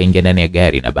jamaa akaingia ndani ya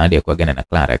gari, na baada ya kuagana na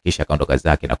Clara kisha akaondoka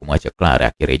zake na kumwacha Clara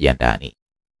akirejea ndani.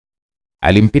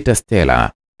 Alimpita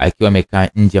Stella akiwa amekaa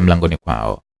nje ya mlangoni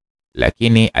kwao,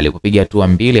 lakini alipopiga hatua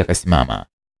 2 akasimama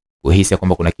kuhisi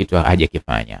kwamba kuna kitu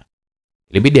hajakifanya.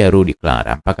 Ilibidi arudi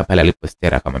Clara mpaka pale alipo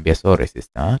Stella akamwambia sorry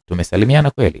sister,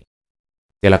 tumesalimiana kweli?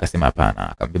 Stella akasema hapana.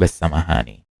 Akamwambia basi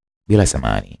samahani. Bila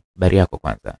samahani. Habari yako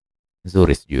kwanza?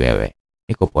 Nzuri, sijui wewe.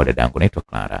 Niko poa dadangu, naitwa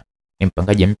Clara. Ni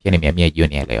mpangaji mpya, nimehamia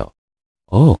jioni ya leo.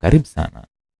 Oh, karibu sana.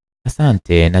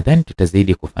 Asante, nadhani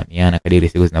tutazidi kufahamiana kadiri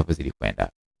siku zinavyozidi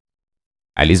kwenda.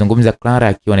 Alizungumza Clara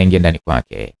akiwa anaingia ndani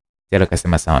kwake. Stella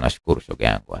akasema sawa, nashukuru shoga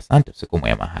yangu. Asante, usiku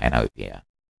mwema. Haya nawe pia.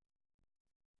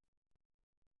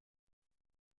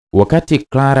 Wakati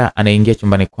Clara anaingia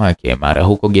chumbani kwake, mara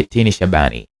huko getini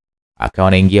Shabani akawa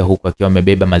anaingia huku akiwa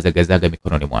amebeba mazagazaga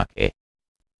mikononi mwake.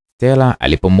 Stella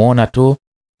alipomwona tu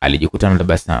alijikuta na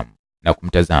tabasamu na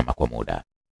kumtazama kwa muda,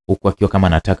 huku akiwa kama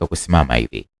anataka kusimama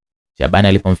hivi. Shabani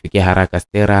alipomfikia haraka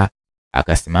Stella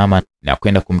akasimama na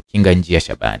kwenda kumkinga njia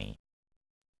Shabani.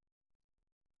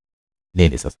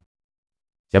 Nini sasa?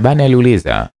 Shabani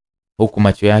aliuliza huku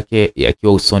macho yake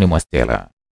yakiwa usoni mwa Stella.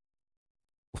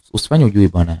 Usifanye ujui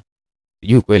bwana.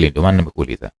 Sijui kweli, ndio maana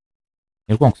nimekuuliza.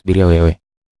 Nilikuwa nakusubiria wewe.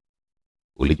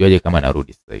 Ulijuaje kama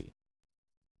narudi sasa hivi?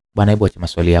 Bwana, hebu acha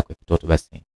maswali yako ya kitoto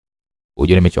basi.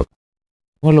 Unajua nimechoka.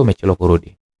 Wala umechelewa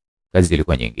kurudi. Kazi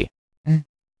zilikuwa nyingi.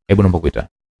 Hebu naomba kuita.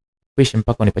 Fish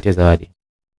mpaka unipatie zawadi.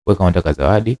 Wewe kama unataka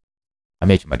zawadi,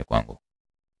 hamia chumbani kwangu.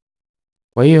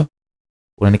 Kwa hiyo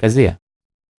unanikazia?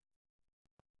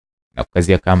 Na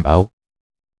kukazia kamba au?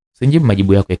 Usijibu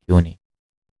majibu yako ya kiuni.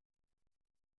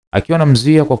 Akiwa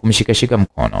anamzuia kwa kumshikashika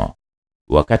mkono.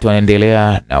 Wakati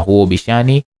wanaendelea na huo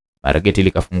bishani, mara geti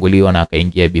likafunguliwa na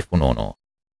akaingia Bifunono.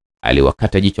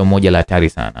 Aliwakata jicho moja la hatari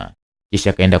sana, kisha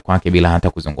akaenda kwake bila hata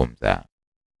kuzungumza.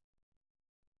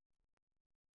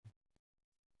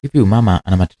 Vipi mama,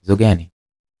 ana matatizo gani?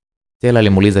 Stella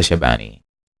alimuuliza Shabani.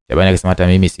 Shabani akasema hata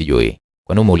mimi sijui.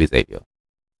 Kwa nini umeuliza hivyo?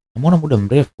 Namuona muda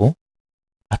mrefu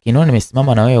akiniona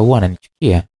nimesimama na wewe huwa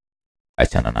ananichukia.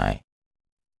 Achana naye.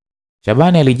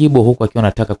 Shabani alijibu huku akiwa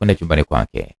anataka kwenda chumbani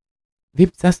kwake.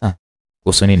 Vipi sasa?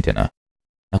 Kuhusu nini tena?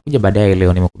 Nakuja baadaye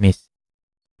leo, nimekumisi.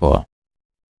 Poa.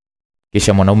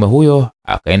 Kisha mwanaume huyo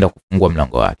akaenda kufungua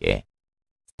mlango wake.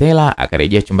 Stella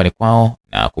akarejea chumbani kwao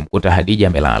na kumkuta Khadija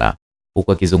amelala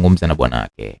huku akizungumza na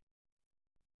bwanake.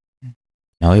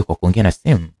 Na wewe kwa kuongea na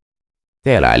simu?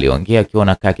 Stella aliongea akiwa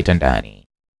anakaa kitandani.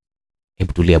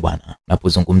 Hebu tulia bwana,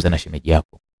 unapozungumza na shemeji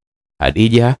yako.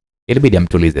 Khadija ilibidi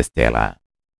amtulize Stella.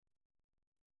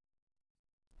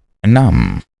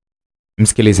 Naam,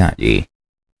 msikilizaji.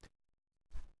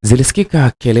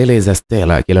 Zilisikika kelele za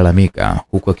Stella akilalamika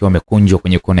huku akiwa amekunjwa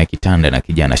kwenye kona ya kitanda na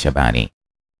kijana Shabani.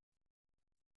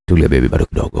 Tulia baby, bado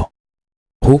kidogo.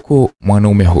 Huku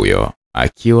mwanaume huyo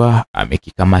akiwa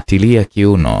amekikamatilia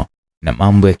kiuno na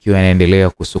mambo yakiwa yanaendelea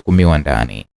kusukumiwa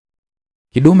ndani.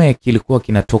 Kidume kilikuwa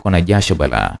kinatoka na jasho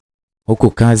balaa,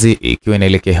 huku kazi ikiwa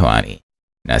inaelekea hewani,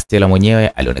 na Stella mwenyewe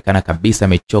alionekana kabisa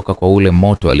amechoka kwa ule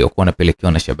moto aliokuwa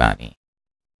anapelekewa na Shabani.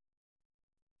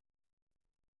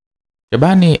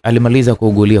 Shabani alimaliza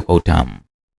kuugulia kwa utamu.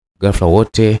 Ghafla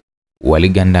wote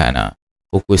waligandana,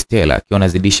 huku Stella akiwa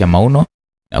anazidisha mauno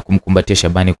na kumkumbatia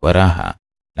Shabani kwa raha,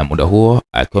 na muda huo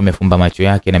akiwa amefumba macho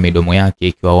yake na midomo yake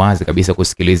ikiwa wazi kabisa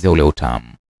kusikiliza ule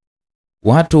utamu.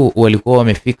 Watu walikuwa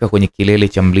wamefika kwenye kilele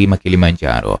cha mlima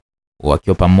Kilimanjaro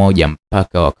wakiwa pamoja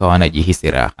mpaka wakawa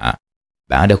wanajihisi raha.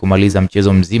 Baada ya kumaliza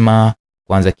mchezo mzima,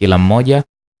 kwanza kila mmoja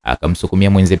akamsukumia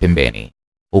mwenzie pembeni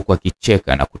huku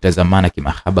akicheka na kutazamana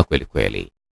kimahaba kweli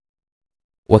kweli.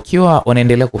 Wakiwa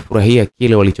wanaendelea kufurahia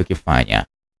kile walichokifanya,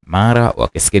 mara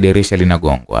wakisikia dirisha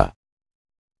linagongwa.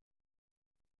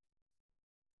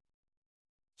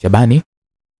 "Shabani,"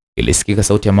 ilisikika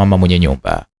sauti ya mama mwenye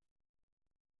nyumba.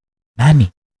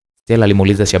 "Nani?" Stella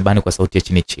alimuuliza Shabani kwa sauti ya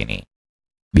chini chini.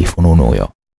 "Bi Fununu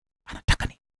huyo." "Anataka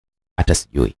nini?" "Hata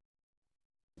sijui."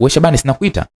 "Wewe Shabani,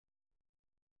 sinakuita."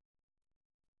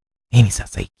 "Nini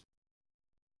sasa hiki?"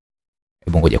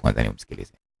 "Hebu ngoja kwanza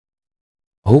nimsikilize."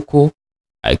 Huku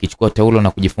akichukua taulo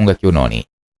na kujifunga kiunoni,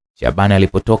 Shabani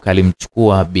alipotoka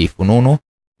alimchukua Bi Fununu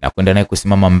na kwenda naye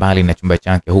kusimama mbali na chumba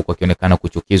chake huku akionekana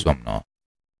kuchukizwa mno.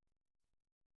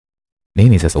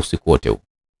 "Nini sasa usiku wote huu?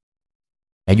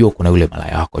 Najua kuna yule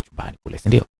malaya wako chumbani kule, si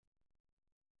ndio?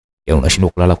 Ya unashindwa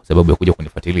kulala kwa sababu ya kuja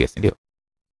kunifuatilia, si ndio?"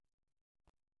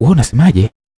 "Wewe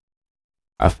unasemaje?"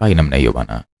 "Afai namna hiyo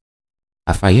bana."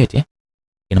 "Afai eti?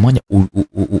 Ina maana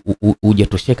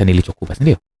hujatosheka nilichokupa, si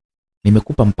ndio?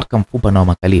 Nimekupa mpaka mfupa na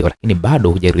makalio lakini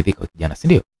bado hujaridhika kijana, si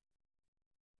ndio?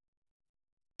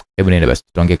 Hebu nenda basi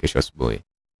tutaongea kesho asubuhi."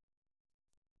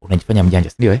 "Unajifanya mjanja,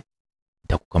 si ndio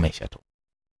Nitakukomesha tu."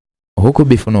 Huku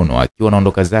Bi Fununu akiwa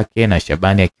anaondoka zake na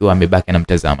Shabani akiwa amebaki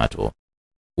anamtazama tu.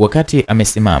 Wakati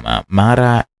amesimama,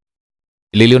 mara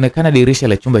lilionekana dirisha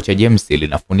la chumba cha James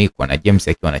linafunikwa na James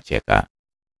akiwa anacheka.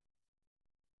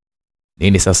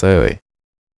 "Nini sasa wewe?"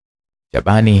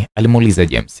 Shabani alimuuliza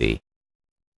James.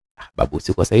 "Babu,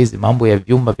 si kwa saizi mambo ya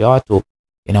vyumba vya watu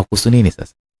yanakuhusu nini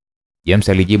sasa?" James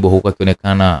alijibu huku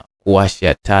akionekana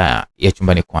kuwasha taa ya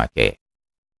chumbani kwake.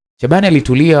 Shabani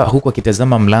alitulia huku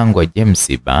akitazama mlango wa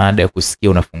James baada ya kusikia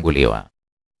unafunguliwa.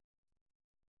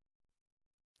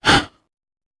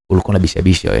 "Ulikuwa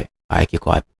unabishabisha wewe. Haya, kiko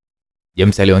wapi?"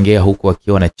 James aliongea huku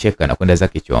akiwa anacheka na kwenda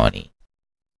zake chooni.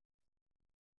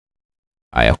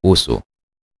 "Haya kuhusu.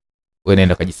 Wewe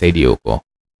nenda kujisaidia huko.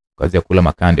 Kazi ya kula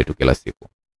makande tu kila siku."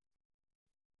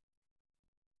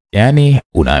 Yaani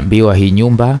unaambiwa hii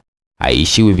nyumba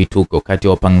haishiwi vituko kati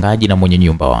ya wapangaji na mwenye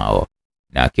nyumba wao,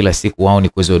 na kila siku wao ni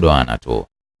kuzodoana tu.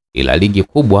 Ila ligi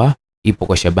kubwa ipo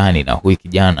kwa Shabani na huyu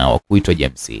kijana wa kuitwa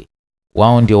James.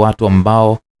 Wao ndio watu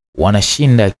ambao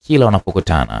wanashinda kila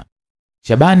wanapokutana.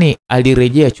 Shabani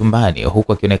alirejea chumbani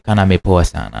huku akionekana amepoa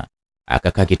sana.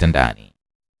 Akakaa kitandani.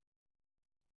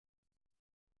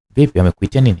 "Vipi,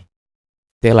 amekuitia nini?"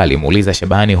 Stella alimuuliza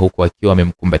Shabani huku akiwa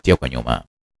amemkumbatia kwa nyuma.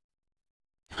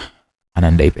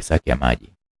 "Anandai pesa yake ya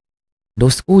maji." "Ndio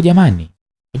usiku jamani.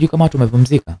 Unajua kama watu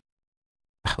wamepumzika."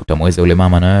 Utamweza ule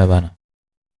mama na wewe bana."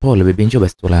 "Pole bibi, njoo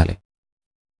basi tulale."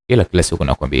 "Ila kila siku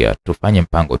nakwambia tufanye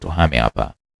mpango tuhame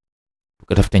hapa.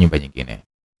 Tukatafuta nyumba nyingine.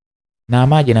 Na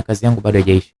maji na kazi yangu bado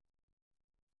haijaisha."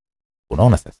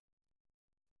 "Unaona sasa?"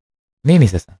 "Nini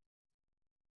sasa?"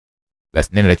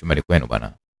 "Basi nenda chumbani kwenu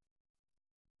bana."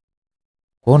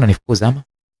 "Kuona nifukuza ama?"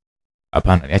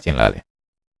 "Hapana, niache nilale."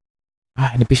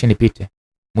 Nipishe nipite.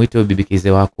 Mwite bibi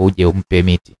kize wako uje umpe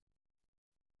miti."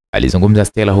 Alizungumza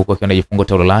Stella huku akiwa anajifunga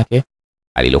taulo lake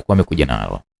alilokuwa amekuja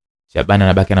nalo. Shabani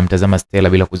anabaki anamtazama Stella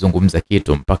bila kuzungumza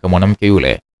kitu mpaka mwanamke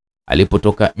yule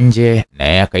alipotoka nje na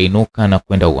yeye akainuka na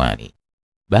kwenda uani.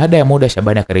 Baada ya muda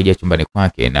Shabani akarejea chumbani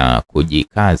kwake na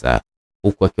kujikaza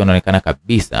huku akiwa anaonekana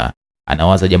kabisa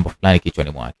anawaza jambo fulani kichwani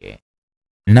mwake.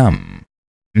 Naam,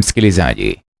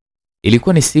 msikilizaji,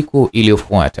 ilikuwa ni siku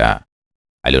iliyofuata.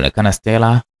 Alionekana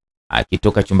Stella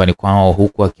akitoka chumbani kwao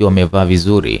huku akiwa amevaa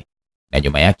vizuri na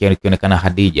nyuma yake alionekana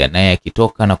Hadija naye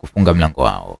akitoka na kufunga mlango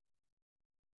wao.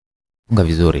 "Funga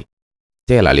vizuri,"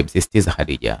 Stella alimsisitiza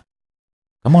Hadija.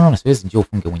 "Kama unaona siwezi, njoo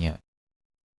ufunge mwenyewe."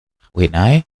 "Wewe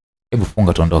naye, hebu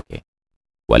funga tuondoke."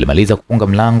 Walimaliza kufunga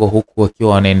mlango huku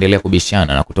wakiwa wanaendelea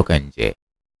kubishana na kutoka nje.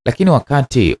 Lakini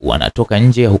wakati wanatoka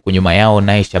nje huku nyuma yao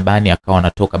naye Shabani akawa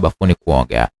anatoka bafuni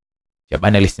kuoga.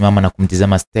 Shabani alisimama na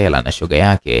kumtizama Stella na shoga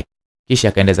yake kisha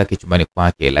akaenda zake chumbani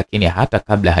kwake, lakini hata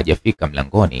kabla hajafika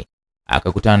mlangoni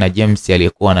akakutana na James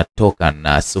aliyekuwa anatoka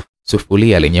na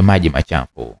sufuria lenye maji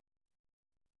machafu.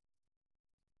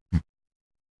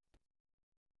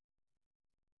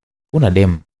 "Una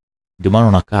demu, ndio maana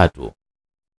unakaa tu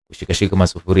kushikashika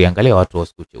masufuria, angalia watu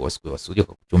wasije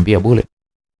kukuchumbia bure."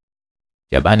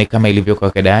 Shabani kama ilivyo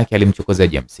kwa kawaida yake alimchokoza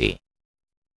James.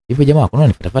 "Hivyo jamaa, kuna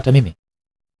nifuatafuata mimi?"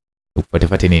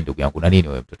 "Ukufuatafuata nini ndugu yangu, na nini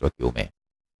wewe mtoto wa kiume?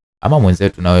 Ama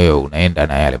mwenzetu na wewe unaenda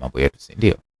na yale mambo yetu, si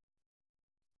ndio?"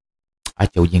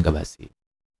 "Acha ujinga basi.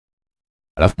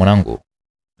 Alafu mwanangu,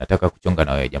 nataka kuchonga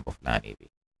na wewe jambo fulani hivi.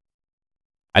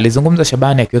 Alizungumza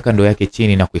Shabani akiweka ndoo yake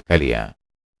chini na kuikalia.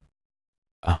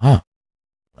 Aha,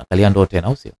 unakalia ndoo tena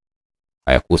au sio?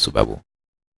 Haya, kuhusu babu.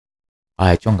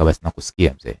 Haya, chonga basi,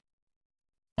 nakusikia mzee.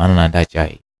 Maana naandaa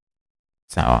chai.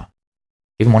 Sawa.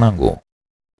 Hivi mwanangu,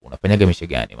 unafanyaga mishe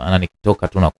gani? Maana nikitoka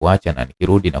tu na kuacha na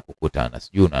nikirudi na kukuta na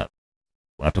sijui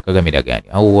unatokaga mida gani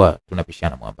au huwa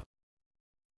tunapishana mwamba?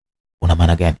 Una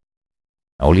maana gani?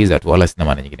 Nauliza tu, wala sina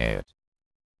maana nyingine yoyote.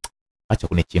 Acha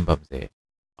kunichimba mzee.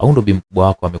 Au ndo bi mkubwa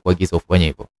wako amekuagiza ufanye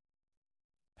hivyo?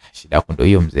 Shida yako ndo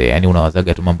hiyo mzee, yani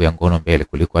unawazaga tu mambo ya ngono mbele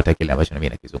kuliko hata kile ambacho mimi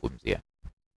nakizungumzia.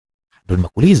 Ndo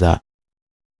nimekuuliza.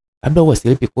 Labda huwa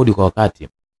silipi kodi kwa wakati.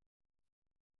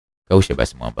 Kaushe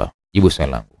basi mwamba, jibu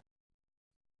swali langu.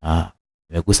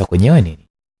 Nimegusa kwenyewe nini?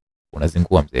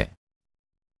 Unazingua mzee.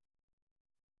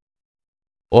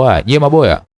 Oa, nyie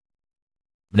maboya.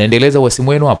 Mnaendeleza uasimu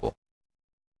wenu hapo?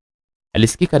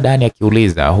 Alisikika Dani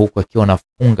akiuliza huku akiwa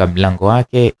anafunga mlango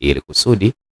wake ili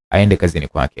kusudi aende kazini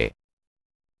kwake.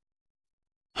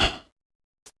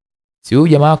 Si huyu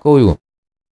jamaa wako huyu?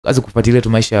 Kazi kufuatilia tu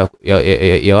maisha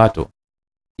ya watu.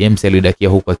 James alidakia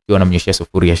huku akiwa anamnyoshia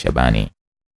sufuria Shabani.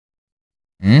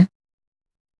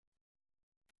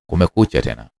 Kumekucha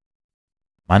tena.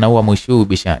 Maana huwa mwisho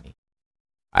bishani.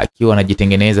 Akiwa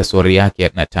anajitengeneza sori yake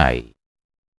na tai.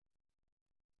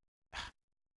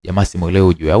 Jamaa simuelewi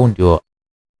ujue au ndio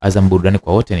Azam burudani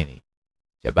kwa wote nini?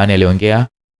 Shabani aliongea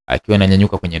akiwa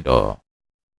ananyanyuka kwenye ndoo.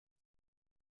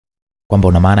 Kwamba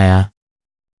una maana ya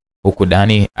huku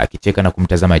Dani akicheka na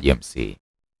kumtazama James.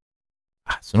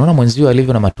 Si unaona mwenzio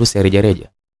alivyo na matusi ya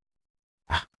rejareja?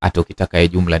 Hata ukitaka ya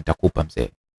jumla nitakupa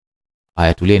mzee.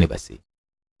 Haya, tulieni basi.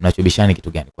 Mnachobishani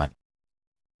kitu gani kwani?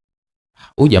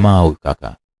 Huyu jamaa huyu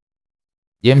kaka.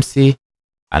 James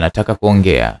anataka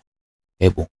kuongea.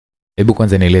 Hebu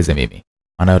kwanza nieleze mimi.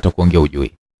 Maana yote kuongea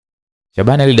ujui.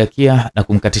 Shabani alidakia na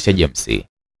kumkatisha James.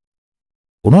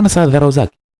 Unaona saa dharau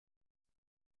zake?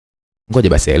 Ngoja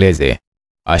basi eleze.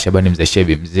 Shabani mzee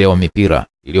Shebi, mzee wa mipira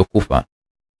iliyokufa.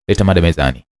 Leta mada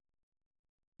mezani.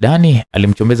 Dani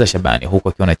alimchombeza Shabani huku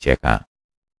akiwa anacheka.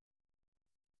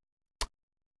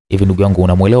 Hivi ndugu yangu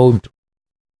unamuelewa huyu mtu?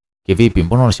 Kivipi?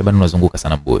 Mbona una Shabani unazunguka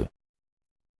sana mbuyo?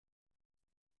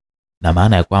 Na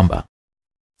maana ya kwamba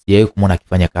sijawahi kumwona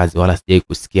akifanya kazi wala sijawahi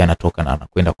kusikia anatoka na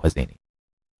anakwenda kazini.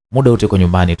 Muda wote yuko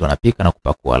nyumbani tu anapika na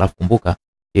kupakua. Alafu kumbuka,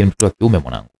 yeye mtoto wa kiume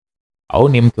mwanangu. Au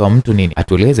ni mke wa mtu nini?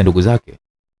 Atueleze ndugu zake.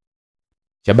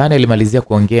 Shabani alimalizia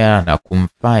kuongea na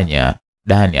kumfanya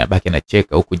Dani abaki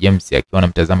anacheka huku James akiwa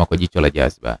anamtazama kwa jicho la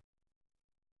jazba.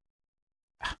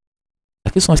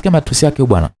 Lakini unasikia matusi yake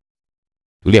bwana.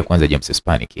 Tulia kwanza James,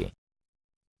 paniki.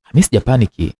 Mimi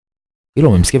sijapaniki. Hilo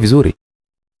umemsikia vizuri?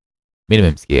 Mimi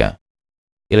nimemsikia.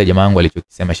 Ila jamaa wangu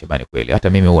alichokisema Shabani kweli. Hata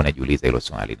mimi huwa najiuliza hilo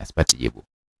swali na sipati jibu.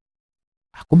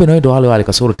 Kumbe na wewe ndo wale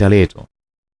kasoro taleto.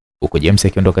 Huko James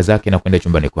akiondoka zake na kwenda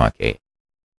chumbani kwake.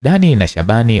 Dani na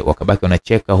Shabani wakabaki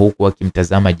wanacheka huku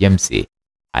wakimtazama James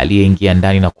aliyeingia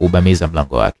ndani na kuubamiza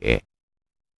mlango wake.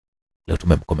 Leo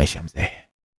tumemkomesha mzee.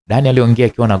 Dani aliongea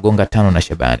akiwa anagonga tano na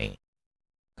Shabani.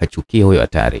 Kachukia huyo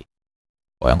hatari.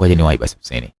 Ngoja niwahi basi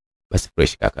usini. Basi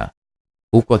fresh kaka.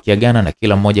 Huku akiagana na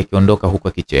kila mmoja akiondoka huku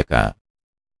akicheka.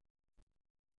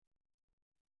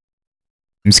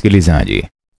 Msikilizaji,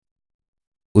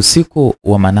 usiku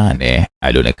wa manane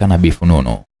alionekana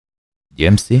Bifununu.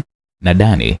 James na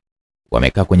Dani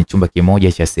wamekaa kwenye chumba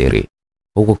kimoja cha siri,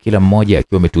 huku kila mmoja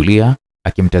akiwa ametulia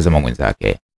akimtazama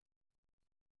mwenzake.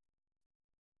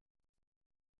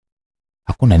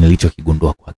 Hakuna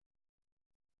nilichokigundua kwake.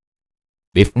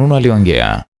 Bifununu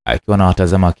aliongea akiwa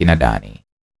anawatazama akina Dani.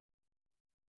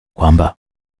 Kwamba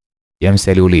James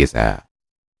aliuliza,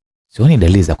 sioni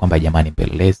dalili za kwamba jamani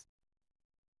mpelelezi.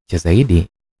 Cha zaidi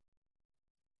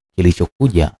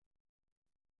kilichokuja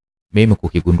mimi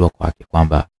kukigundua kwake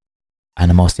kwamba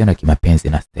ana mahusiano ya kimapenzi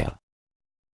na Stella.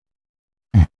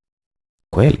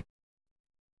 Kweli?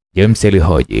 James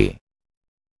alihoji.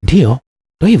 Ndio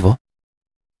hivyo.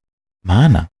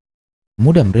 Maana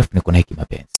muda mrefu niko naye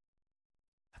kimapenzi.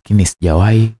 Lakini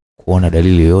sijawahi kuona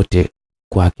dalili yoyote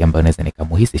kwake ambayo naweza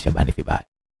nikamuhisi Shabani vibaya.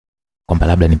 Kwamba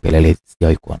labda ni mpelelezi,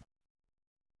 sijawahi kuona.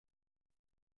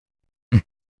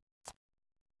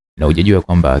 Na hujajua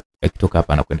kwamba akitoka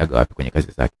hapa anakwenda wapi kwenye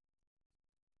kazi zake?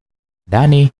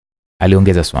 Dani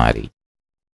aliongeza swali.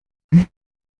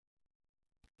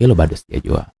 Hilo bado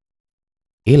sijajua.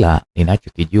 Ila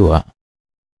ninachokijua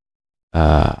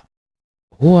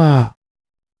huwa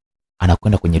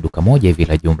anakwenda kwenye duka moja hivi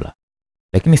la jumla.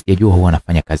 Lakini sijajua huwa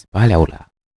anafanya kazi pale au la.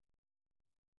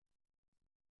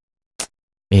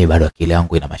 Mimi bado akili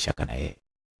yangu ina mashaka na yeye.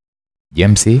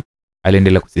 James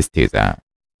aliendelea kusisitiza.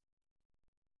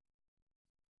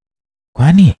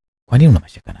 Kwani una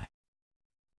mashaka naye?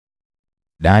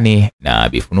 Dani na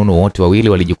Bifununu wote wawili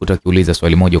walijikuta wakiuliza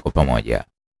swali moja kwa pamoja.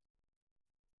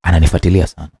 Ananifuatilia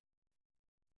sana.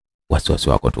 Wasiwasi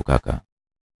wako tu kaka.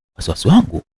 Wasiwasi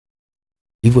wangu?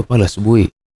 Hivyo pale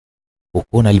asubuhi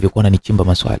ukoona alivyokuwa ananichimba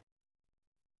maswali.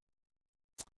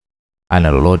 Ana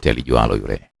lolote alijualo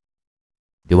yule.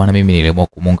 Ndio maana mimi niliamua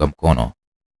kumunga mkono.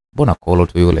 Mbona kolo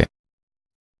tu yule?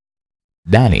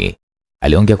 Dani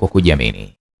aliongea kwa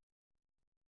kujiamini.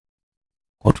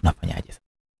 Kwa tunafanyaje sasa?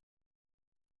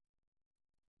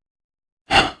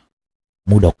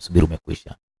 Muda wa kusubiri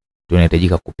umekwisha.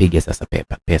 Tunahitajika kupiga sasa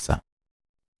pesa.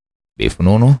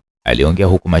 Bifununu aliongea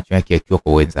huku macho yake yakiwa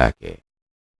kwa wenzake.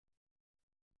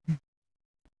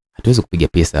 Hatuwezi kupiga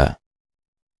pesa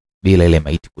bila ile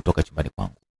maiti kutoka chumbani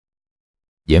kwangu.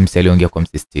 James aliongea kwa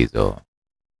msisitizo.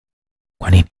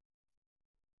 Kwa nini?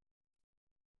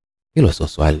 Hilo sio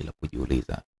swali la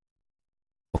kujiuliza,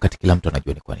 wakati kila mtu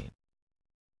anajua ni kwa nini.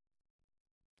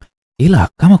 Ila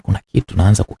kama kuna kitu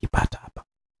naanza kukipata hapa.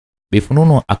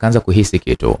 Bifununu akaanza kuhisi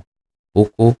kitu,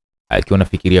 huku akiwa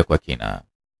anafikiria kwa kina.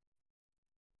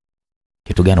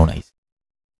 Kitu gani unahisi?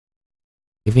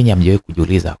 Hivi hamjawahi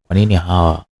kujiuliza kwa nini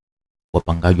hawa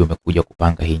wapangaji wamekuja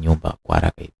kupanga hii nyumba kwa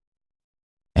haraka hivi?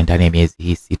 Na ndani ya miezi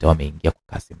hii 6 wameingia kwa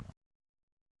kasi mno.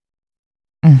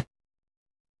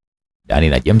 Dani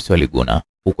na James waliguna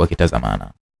huku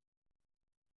wakitazamana.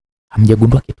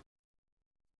 Hamjagundua kitu?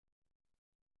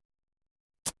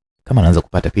 Kama naanza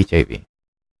kupata picha hivi.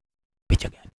 Picha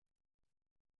gani?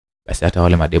 Basi hata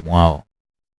wale mademu wao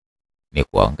ni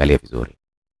kuangalia vizuri.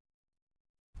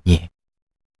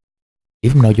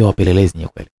 Hivi mnajua wapelelezi ni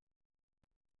kweli?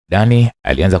 Dani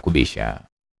alianza kubisha.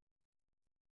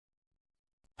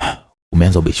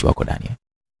 Umeanza ubishi wako Dani.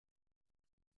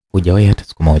 Hujawahi hata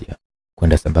siku moja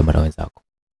kwenda sambamba na wenzako.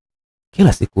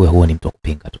 Kila siku wewe huwa ni mtu wa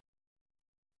kupinga tu.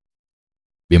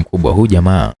 Bi mkubwa, huyu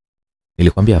jamaa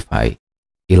nilikwambia afai,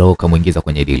 ila wewe ukamuingiza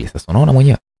kwenye dili. Sasa unaona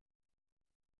mwenyewe.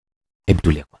 Hebu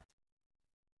tulia kwanza.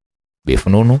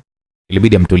 Bifununu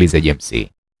ilibidi amtulize James.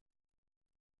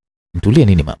 Mtulie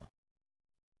nini mama?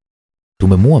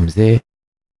 Tumemua mzee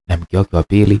na mke wake wa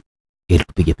pili ili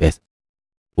tupige pesa.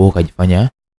 Wewe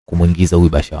ukajifanya kumuingiza huyu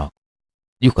basha wako.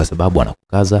 Juu kwa sababu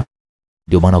anakukaza,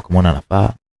 ndio maana ukamwona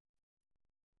anafaa.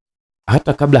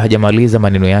 Hata kabla hajamaliza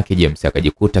maneno yake, James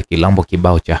akajikuta kilambo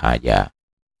kibao cha haja.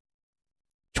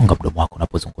 Chunga mdomo wako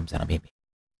unapozungumza na mimi.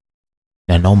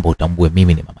 Na naomba utambue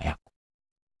mimi ni mama yako.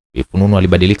 Bifununu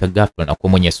alibadilika ghafla na kuwa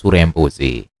mwenye sura ya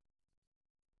mbuzi.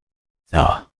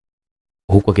 Sawa.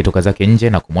 Huku akitoka zake nje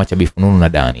na kumwacha Bifununu na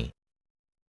Dani.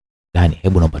 Dani,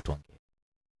 hebu naomba tuongee.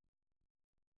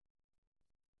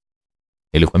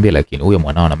 Nilikwambia lakini huyo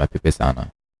mwanao ana mapepe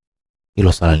sana.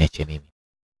 Hilo swala niache mimi.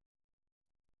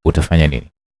 Utafanya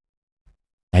nini?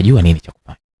 Najua nini cha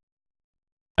kufanya.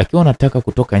 Akiwa anataka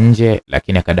kutoka nje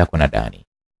lakini akadako na Dani.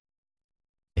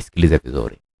 Nisikilize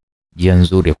vizuri. Njia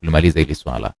nzuri ya kulimaliza hili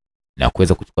swala na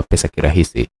kuweza kuchukua pesa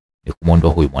kirahisi ni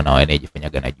kumuondoa huyu mwanao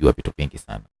anayejifanyaga anajua vitu vingi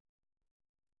sana.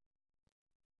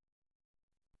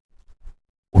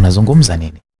 Unazungumza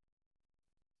nini?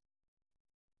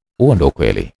 Huo ndio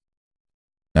kweli.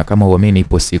 Na kama uamini,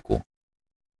 ipo siku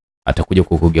atakuja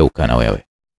kukugeuka na wewe.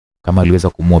 Kama aliweza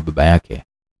kumua baba yake,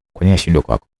 kwa nini ashindwe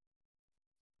kwako?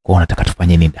 Kwa unataka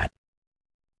tufanye nini Dani?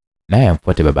 Naye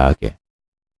amfuate baba yake.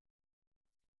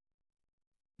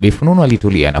 Bifununu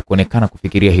alitulia na kuonekana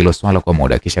kufikiria hilo swala kwa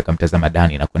muda, kisha akamtazama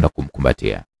Dani na kwenda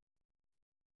kumkumbatia.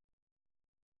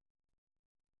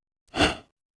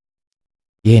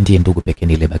 Yeye ndiye ndugu pekee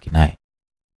nilibaki naye.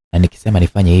 Na nikisema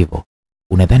nifanye hivyo,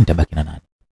 unadhani nitabaki na nani?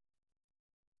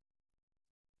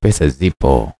 Pesa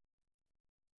zipo.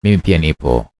 Mimi pia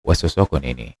nipo. Wasiwasi wako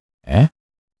nini?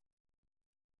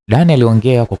 Dani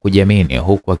aliongea kwa kujiamini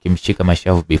huku akimshika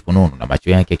mashavu Bifununu na macho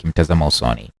yake yakimtazama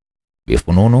usoni.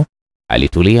 Bifununu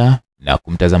alitulia na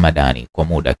kumtazama Dani kwa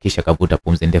muda, kisha akavuta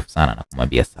pumzi ndefu sana na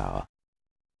kumwambia sawa.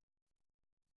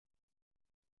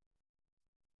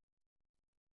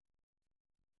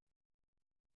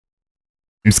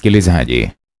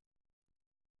 Msikilizaji,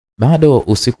 bado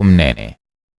usiku mnene.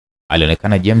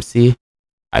 Alionekana James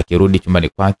akirudi chumbani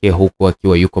kwake huku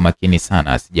akiwa yuko makini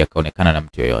sana asije akaonekana na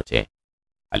mtu yoyote.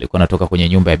 Alikuwa anatoka kwenye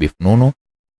nyumba ya Bifununu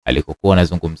alikokuwa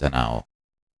anazungumza nao.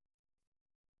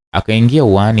 Akaingia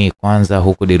uani kwanza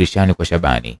huku dirishani kwa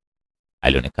Shabani.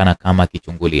 Alionekana kama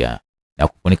akichungulia na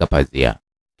kufunika pazia.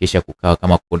 Kisha kukawa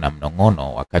kama kuna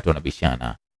mnongono wakati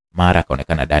wanabishana. Mara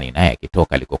akaonekana Dani naye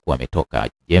akitoka alikokuwa ametoka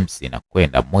James na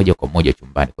kwenda moja kwa moja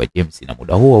chumbani kwa James, na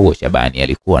muda huo huo Shabani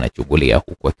alikuwa anachungulia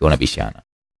huku akiwa anabishana.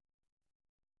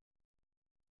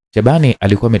 Shabani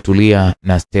alikuwa ametulia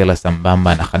na Stella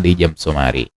sambamba na Khadija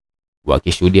Msomari.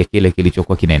 wakishuhudia kile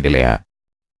kilichokuwa kinaendelea.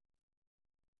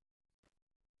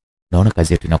 Naona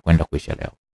kazi yetu inakwenda kuisha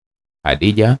leo,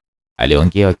 Khadija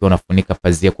aliongea akiwa anafunika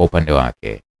pazia kwa upande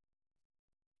wake.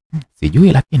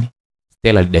 Sijui, lakini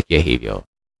Stella alidakia hivyo.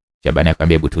 Shabani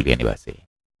akamwambia hebu tulieni basi.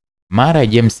 Mara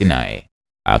James naye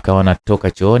akawa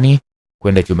anatoka chooni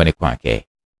kwenda chumbani kwake.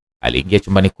 Aliingia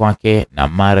chumbani kwake na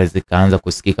mara zikaanza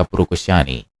kusikika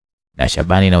purukushani, na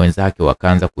Shabani na wenzake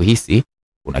wakaanza kuhisi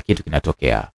kuna kitu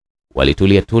kinatokea.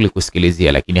 Walitulia tuli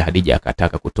kusikilizia, lakini Khadija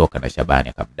akataka kutoka na Shabani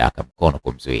akamdaka mkono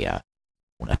kumzuia.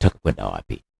 Unataka kwenda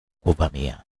wapi?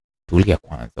 Kuvamia. Tulia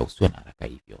kwanza, usiwe na haraka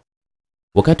hivyo.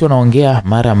 Wakati wanaongea,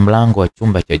 mara mlango wa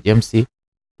chumba cha James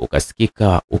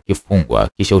ukasikika ukifungwa,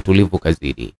 kisha utulivu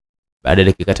kazidi. Baada ya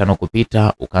dakika 5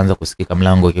 kupita, ukaanza kusikika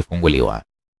mlango ukifunguliwa,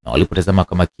 na walipotazama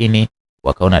kwa makini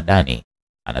wakaona Dani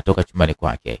anatoka chumbani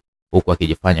kwake huku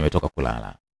akijifanya ametoka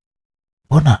kulala.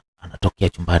 Mbona anatokea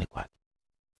chumbani kwake?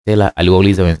 Stella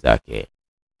aliwauliza wenzake.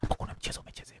 Hapa kuna mchezo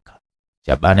umechezeka.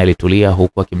 Shabani alitulia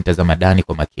huku akimtazama Dani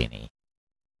kwa makini.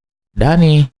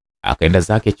 Dani akaenda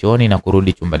zake chooni na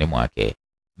kurudi chumbani mwake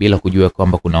bila kujua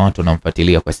kwamba kuna watu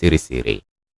wanamfuatilia kwa siri siri.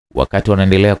 Wakati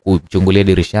wanaendelea kumchungulia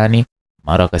dirishani,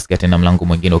 mara akasikia tena mlango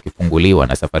mwingine ukifunguliwa,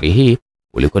 na safari hii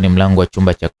ulikuwa ni mlango wa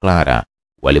chumba cha Clara.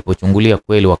 Walipochungulia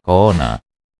kweli wakaona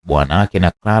bwana wake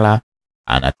na Clara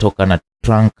anatoka na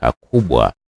trunka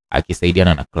kubwa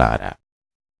akisaidiana na Clara.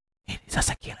 Nini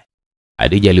sasa kile?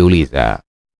 Khadija aliuliza.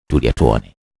 Tulia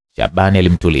tuone. Shabani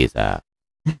alimtuliza.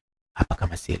 Hapa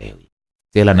kama sielewi.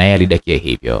 Stella naye alidakia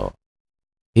hivyo.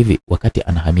 Hivi wakati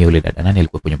anahamia yule dada nani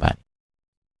alikuwa nyumbani?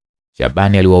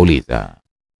 Shabani aliwauliza.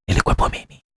 Nilikuwa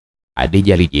mimi.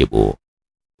 Khadija alijibu.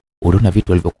 Uliona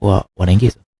vitu walivyokuwa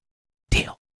wanaingiza?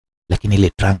 Ndio. Lakini ile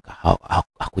trunka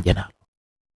hakuja nalo.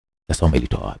 Sasa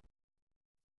wamelitoa wapi?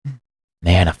 Na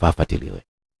yeye anafaa afuatiliwe.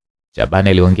 Shabani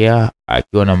aliongea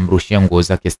akiwa anamrushia nguo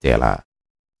zake Stella.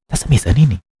 Sasa misa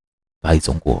nini? Vaa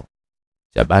hizo nguo.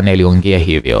 Shabani aliongea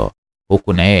hivyo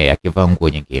huku na yeye akivaa nguo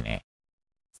nyingine.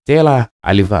 Stella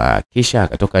alivaa kisha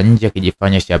akatoka nje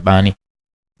akijifanya Shabani,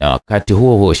 na wakati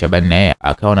huo huo Shabani naye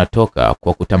akawa anatoka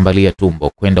kwa kutambalia tumbo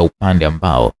kwenda upande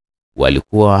ambao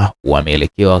walikuwa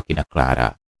wameelekewa kina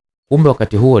Clara. Kumbe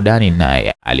wakati huo Dani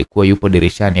naye alikuwa yupo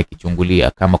dirishani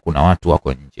akichungulia kama kuna watu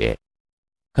wako nje.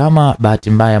 Kama bahati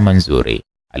mbaya manzuri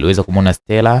aliweza kumwona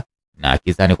Stella na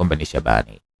akizani kwamba ni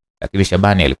Shabani, lakini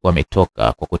Shabani alikuwa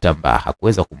ametoka kwa kutambaa,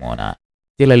 hakuweza kumwona.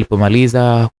 Stella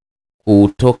alipomaliza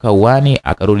kutoka uani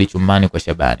akarudi chumbani kwa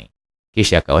Shabani,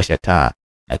 kisha akawasha taa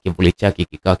na kivuli chake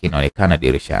kikawa kinaonekana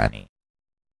dirishani.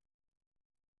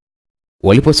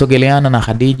 Waliposogeleana na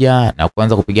Khadija na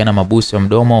kuanza kupigana mabusu ya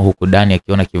mdomo, huku Dani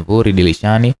akiona kivuli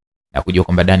dirishani na kujua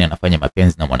kwamba Dani anafanya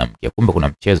mapenzi na mwanamke. Kumbe kuna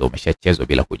mchezo umeshachezwa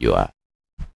bila kujua.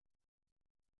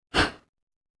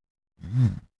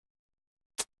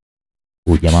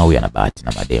 Huyu jamaa huyu ana bahati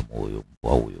na mademu huyu,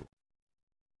 mbwa huyu.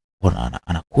 Mbona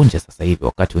anakunja sasa hivi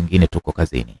wakati wengine tuko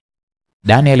kazini?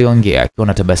 Dani aliongea akiwa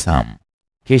na tabasamu,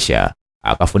 kisha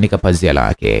akafunika pazia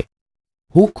lake.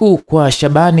 Huku kwa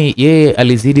Shabani, yeye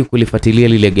alizidi kulifuatilia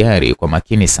lile gari kwa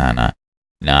makini sana,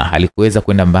 na halikuweza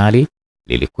kwenda mbali.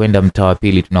 Lilikwenda mtaa wa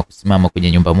pili tunakusimama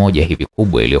kwenye nyumba moja hivi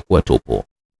kubwa iliyokuwa tupu.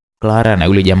 Clara na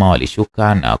yule jamaa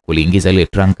walishuka na kuliingiza ile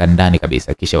trunka ndani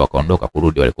kabisa, kisha wakaondoka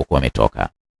kurudi walikokuwa wametoka.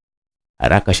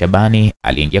 Haraka Shabani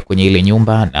aliingia kwenye ile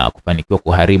nyumba na kufanikiwa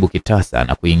kuharibu kitasa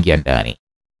na kuingia ndani.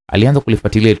 Alianza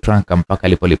kulifuatilia trunka mpaka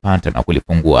alipolipata na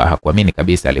kulifungua. Hakuamini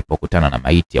kabisa alipokutana na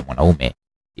maiti ya mwanaume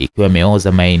ikiwa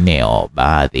imeoza maeneo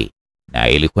baadhi, na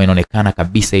ilikuwa inaonekana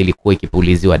kabisa ilikuwa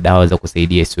ikipuliziwa dawa za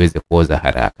kusaidia isiweze kuoza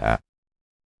haraka.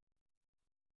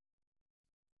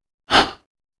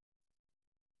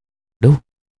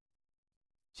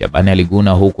 Shabani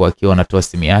aliguna huku akiwa anatoa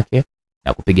simu yake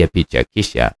na kupiga picha,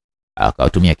 kisha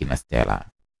akawatumia kina Stella.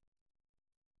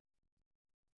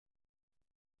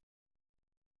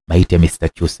 Maiti ya Mr.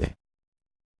 Chuse.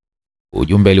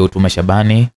 Ujumbe aliotuma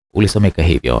Shabani ulisomeka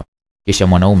hivyo. Kisha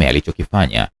mwanaume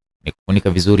alichokifanya ni kufunika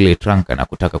vizuri ile trunka na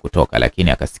kutaka kutoka,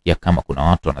 lakini akasikia kama kuna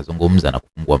watu wanazungumza na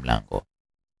kufungua mlango.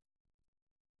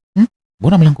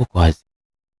 Mbona mlango uko wazi?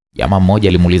 Jamaa mmoja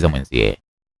alimuuliza mwenzie.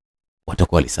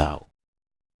 Watakuwa walisahau.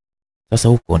 Sasa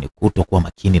huko ni kutokuwa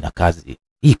makini na kazi.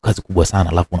 Hii kazi kubwa sana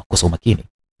alafu unakosa umakini.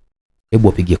 Hebu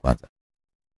wapigie kwanza.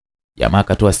 Jamaa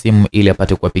akatoa simu ili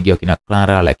apate kuwapigia kina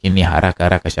Clara, lakini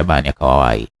haraka Shabani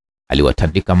akawawahi.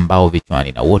 Aliwatandika mbao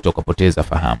vichwani na wote wakapoteza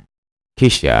fahamu.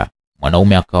 Kisha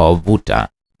mwanaume akawavuta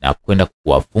na kwenda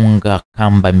kuwafunga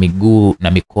kamba miguu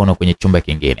na mikono kwenye chumba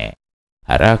kingine.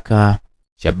 Haraka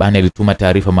Shabani alituma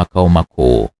taarifa makao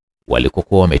makuu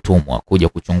walikokuwa wametumwa kuja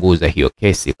kuchunguza hiyo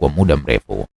kesi kwa muda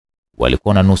mrefu.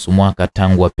 Walikuwa na nusu mwaka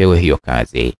tangu wapewe hiyo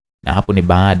kazi. na hapo ni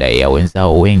baada ya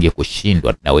wenzao wengi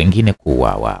kushindwa na wengine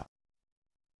kuuawa.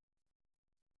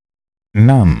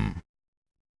 Naam.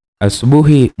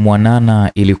 Asubuhi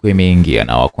mwanana ilikuwa imeingia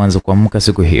na wa kwanza kuamka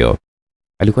siku hiyo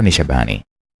alikuwa ni Shabani,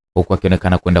 huku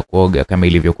akionekana kwenda kuoga kama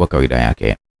ilivyokuwa kawaida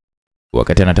yake.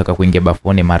 Wakati anataka kuingia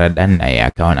bafuni, mara Dani naye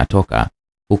akawa anatoka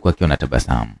huku akiwa na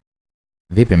tabasamu.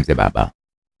 Vipi mzee baba?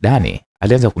 Dani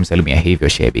alianza kumsalimia hivyo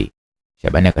Shebi.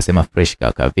 Shabani akasema fresh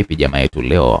kaka, vipi jamaa yetu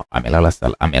leo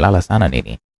amelala sana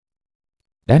nini?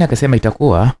 Dani akasema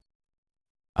itakuwa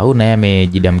au naye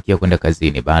amejidamkia kwenda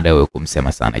kazini baada ya wewe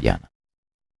kumsema sana jana.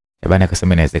 Shabani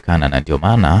akasema inawezekana na ndio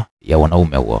maana ya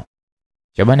wanaume huo.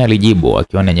 Shabani alijibu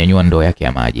akiwa ananyanyua ndoo yake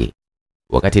ya maji.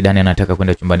 Wakati Dani anataka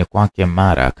kwenda chumbani kwake,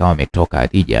 mara akawa ametoka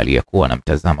Hadija aliyekuwa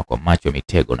anamtazama kwa macho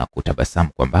mitego na kutabasamu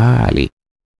kwa mbali.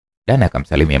 Dani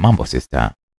akamsalimia mambo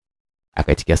sister.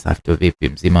 Akaitikia safi tu, vipi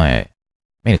mzima wewe?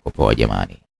 Mimi niko poa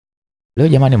jamani. Leo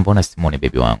jamani, mbona Simoni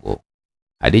bebi wangu?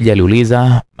 Hadija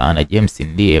aliuliza, maana James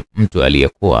ndiye mtu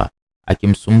aliyekuwa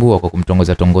akimsumbua kwa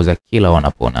kumtongoza kila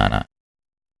wanapoonana.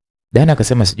 Dani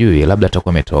akasema sijui, labda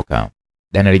atakuwa ametoka.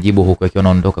 Dani alijibu huku akiwa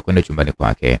anaondoka kwenda chumbani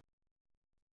kwake.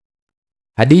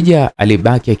 Hadija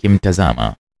alibaki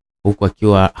akimtazama huku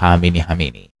akiwa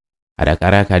haamini. Haraka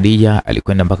haraka Hadija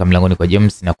alikwenda mpaka mlangoni kwa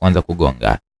James na kuanza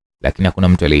kugonga, lakini hakuna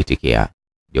mtu aliyeitikia.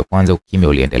 Ndio kwanza ukimya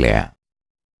uliendelea.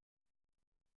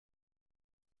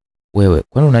 Wewe,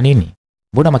 kwani una nini?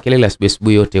 Mbona makelele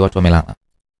asubuhi yote watu wamelala?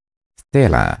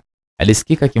 Stella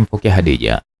alisikika akimpokea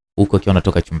Hadija huku akiwa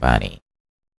anatoka chumbani.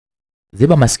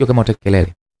 Ziba masikio kama utaki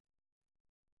kelele.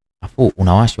 Afu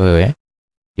unawashwa wewe?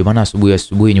 Ndio maana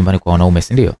asubuhi nyumbani kwa wanaume,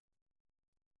 si ndio?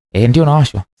 Ndio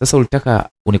nawashwa. Sasa ulitaka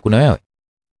unikune wewe?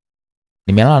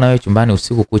 Nimelala na wewe chumbani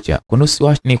usiku kucha. Kwa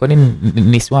nini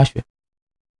nisiwashwe?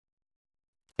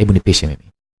 Hebu nipishe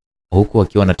mimi. Huku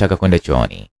akiwa anataka kwenda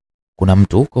chooni. Kuna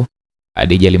mtu huko?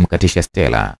 Hadija alimkatisha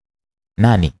Stella.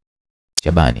 Nani?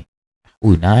 Shabani.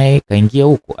 Huyu naye kaingia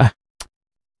huko.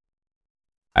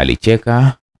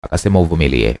 Alicheka akasema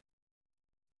uvumilie.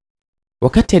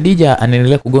 Wakati Hadija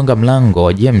anaendelea kugonga mlango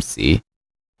wa James,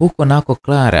 huko nako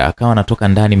Clara akawa anatoka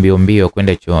ndani mbio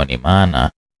kwenda chooni,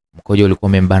 maana mkojo ulikuwa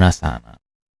umembana sana.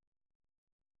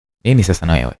 Nini sasa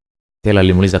na wewe? Stella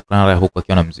alimuuliza Clara huko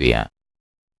akiwa anamzuia.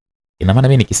 Ina maana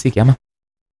mimi ni kisiki ama?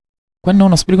 Kwani naona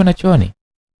unasubiri kwenda chooni?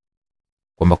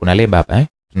 Kwamba kuna leba hapa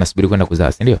tunasubiri kwenda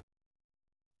kuzaa, si ndio?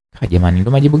 Jamani,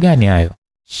 ndo majibu gani hayo?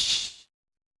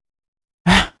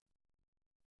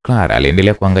 Clara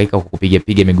aliendelea kuhangaika kwa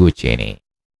kupiga miguu chini.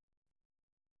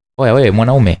 Oya wewe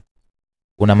mwanaume,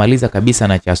 unamaliza kabisa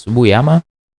na cha asubuhi ama?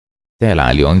 Stella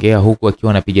aliongea huku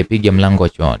akiwa anapiga mlango wa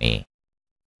chooni.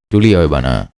 Tulia wewe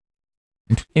bwana.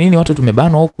 Nini watu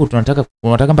tumebanwa huku, tunataka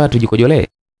mpaka tujikojolee?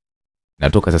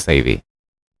 Natoka sasa hivi.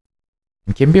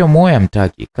 Mkimbio moyo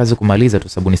mtaki, kazi kumaliza tu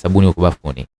sabuni huko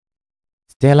bafuni.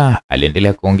 Stella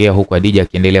aliendelea kuongea huku Hadija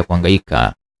akiendelea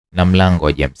kuhangaika na mlango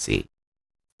wa James.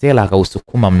 Stella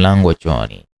akausukuma mlango wa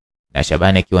chooni na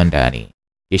Shabani akiwa ndani,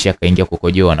 kisha akaingia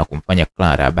kukojoa na kumfanya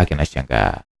Clara abaki na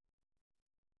shangaa.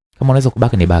 Kama unaweza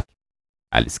kubaki ni baki,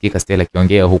 alisikika Stella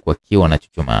akiongea huku akiwa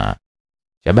anachuchumaa.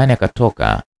 Shabani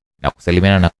akatoka na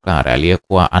kusalimiana na Clara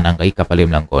aliyekuwa anahangaika pale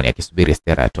mlangoni akisubiri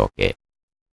Stella atoke.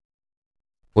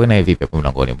 Wewe naye vipi hapo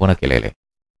mlangoni, mbona kelele?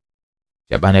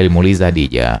 Shabani alimuuliza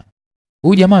Hadija.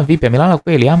 Huyu jamaa vipi, amelala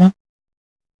kweli ama?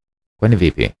 Kwani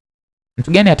vipi?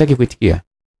 Mtu gani hataki kuitikia?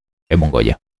 Hebu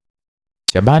ngoja.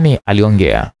 Shabani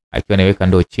aliongea akiwa anaweka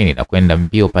ndoo chini na kwenda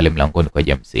mbio pale mlangoni kwa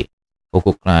James,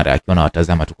 huku Clara akiwa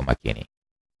anawatazama tu kwa makini.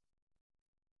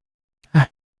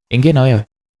 Ingia na wewe.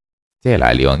 Stella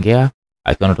aliongea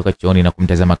akiwa anatoka chooni na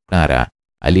kumtazama Clara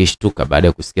aliyeshtuka baada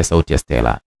ya kusikia sauti ya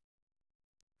Stella.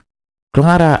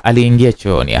 Clara aliingia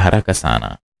chooni haraka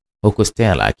sana, huku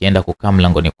Stella akienda kukaa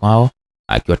mlangoni kwao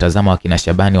akiwatazama wakina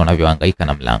Shabani wanavyohangaika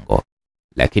na mlango.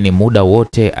 Lakini muda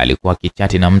wote alikuwa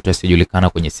akichati na mtu asijulikana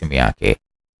kwenye simu yake,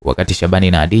 wakati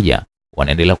Shabani na Hadija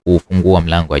wanaendelea kuufungua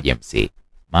mlango wa James.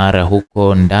 Mara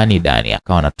huko ndani Dani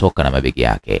akawa anatoka na mabegi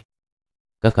yake.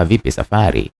 Kaka vipi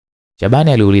safari?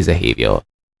 Shabani aliuliza hivyo.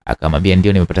 Akamwambia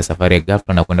ndio, nimepata safari ya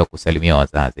ghafla na kwenda kusalimia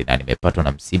wazazi na nimepatwa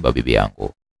na msiba wa bibi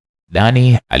yangu.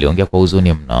 Dani aliongea kwa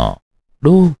huzuni mno.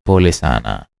 Pole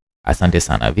sana. Asante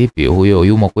sana. Vipi huyo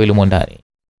yumo kweli mwandani?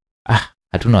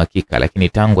 Hatuna hakika, lakini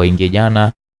tangu aingie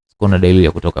jana sikuna dalili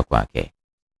ya kutoka kwake.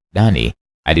 Dani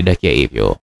alidakia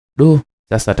hivyo.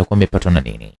 Sasa atakuwa amepatwa na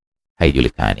nini?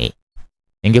 Haijulikani.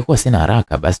 Ningekuwa sina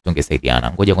haraka basi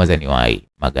tungesaidiana. Ngoja kwanza niwahi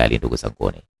magari ndugu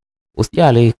zanguni.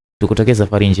 Usijali, tukutokea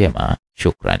safari njema.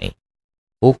 Shukrani.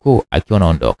 Huku akiwa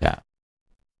anaondoka.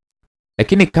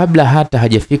 Lakini kabla hata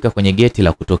hajafika kwenye geti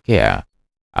la kutokea,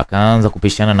 akaanza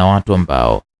kupishana na watu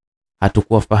ambao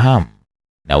hatukuwafahamu,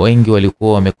 na wengi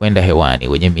walikuwa wamekwenda hewani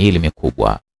wenye miili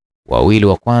mikubwa. Wawili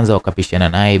wa kwanza wakapishana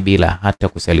naye bila hata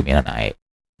kusalimiana naye,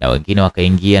 na wengine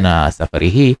wakaingia, na safari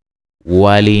hii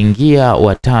waliingia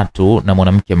watatu na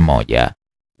mwanamke mmoja.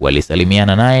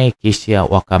 Walisalimiana naye kisha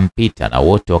wakampita, na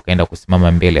wote wakaenda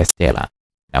kusimama mbele ya Stella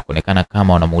na kuonekana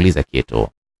kama wanamuuliza kitu.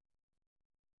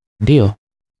 Ndio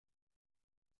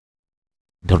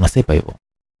nasepa hivyo.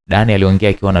 Dani aliongea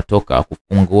akiwa anatoka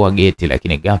kufungua geti,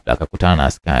 lakini ghafla akakutana na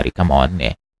askari kama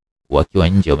 4 wakiwa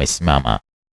nje wamesimama,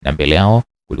 na mbele yao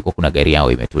kulikuwa kuna gari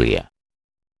yao imetulia.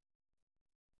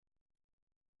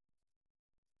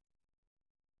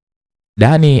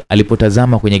 Dani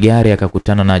alipotazama kwenye gari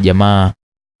akakutana na jamaa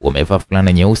wamevaa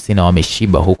fulana nyeusi na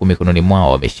wameshiba, huku mikononi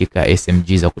mwao wameshika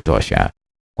SMG za kutosha.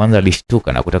 Kwanza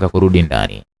alishtuka na kutaka kurudi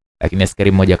ndani, lakini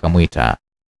askari mmoja akamuita.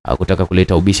 Hakutaka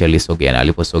kuleta ubishi, alisogea, na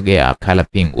aliposogea akala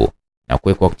pingu na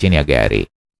kuwekwa chini ya gari.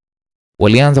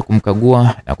 Walianza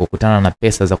kumkagua na kukutana na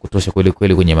pesa za kutosha kweli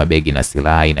kweli kwenye mabegi, na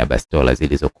silaha na bastola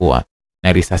zilizokuwa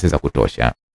na risasi za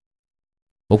kutosha.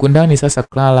 Huku ndani sasa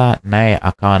Clara naye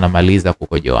akawa anamaliza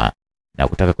kukojoa na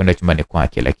kutaka kwenda chumbani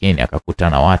kwake, lakini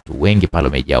akakutana na watu wengi pale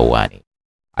wamejaa uani.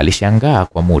 Alishangaa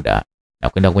kwa muda na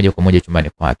kwenda moja kwa moja chumbani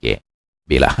kwake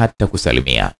bila hata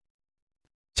kusalimia.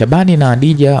 Shabani na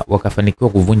Adija wakafanikiwa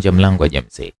kuvunja mlango wa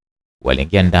James.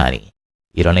 Waliingia ndani.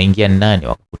 Ila wanaingia ndani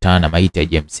wakakutana na maiti ya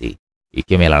James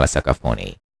ikiwa imelala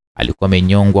sakafuni. Alikuwa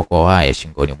amenyongwa kwa waya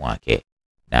shingoni mwake,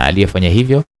 na aliyefanya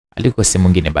hivyo alikuwa si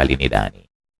mwingine bali ni Dani.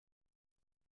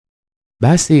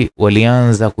 Basi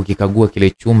walianza kukikagua kile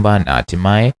chumba, na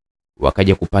hatimaye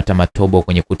wakaja kupata matobo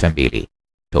kwenye kuta mbili.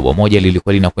 Tobo moja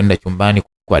lilikuwa linakwenda chumbani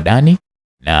kwa Dani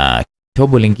na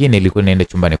tobo lingine lilikuwa linaenda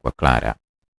chumbani kwa Clara.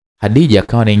 Hadija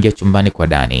akawa anaingia chumbani kwa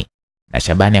Dani, na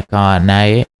Shabani akawa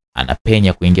naye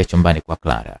anapenya kuingia chumbani kwa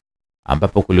Clara,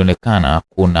 ambapo kulionekana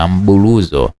kuna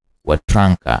mbuluzo wa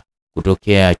tranka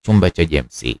kutokea chumba cha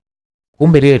James.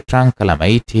 Kumbe lile tranka la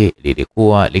maiti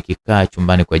lilikuwa likikaa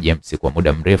chumbani kwa James kwa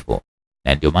muda mrefu,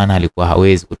 na ndio maana alikuwa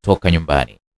hawezi kutoka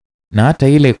nyumbani. Na hata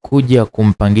ile kuja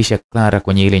kumpangisha Clara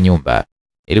kwenye ile nyumba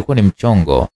ilikuwa ni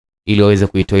mchongo, ili waweze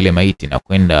kuitoa ile maiti na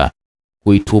kwenda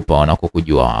kuitupa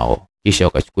wanakokujua wao, kisha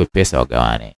wakachukue pesa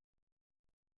wagawane.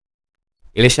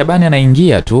 Ile Shabani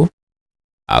anaingia tu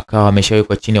akawa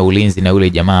ameshawekwa chini ya ulinzi na yule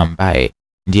jamaa ambaye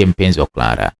ndiye mpenzi wa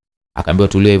Clara. Akaambiwa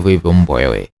tulia hivyo hivyo mbwa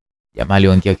wewe. Jamaa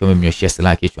aliongea akiwa amemnyoshia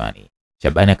silaha kichwani.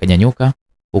 Shabani akanyanyuka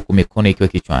huku mikono ikiwa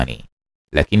kichwani,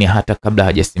 lakini hata kabla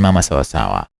hajasimama sawa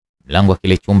sawa, mlango wa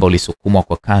kile chumba ulisukumwa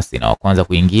kwa kasi, na wa kwanza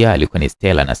kuingia alikuwa ni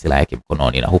Stella na silaha yake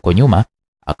mkononi, na huko nyuma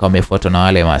akawa amefuatwa na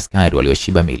wale maaskari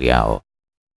walioshiba mili yao.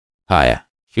 Haya,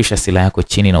 shusha silaha yako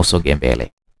chini na usoge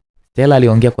mbele, Stella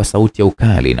aliongea kwa sauti ya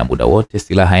ukali, na muda wote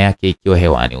silaha yake ikiwa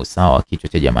hewani usawa wa kichwa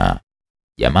cha jamaa.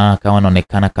 Jamaa akawa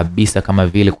anaonekana kabisa kama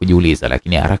vile kujiuliza,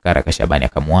 lakini haraka haraka Shabani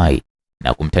akamwahi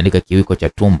na kumtandika kiwiko cha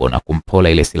tumbo na kumpola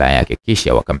ile silaha yake,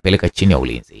 kisha wakampeleka chini ya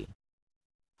ulinzi.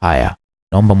 Haya,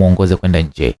 naomba muongoze kwenda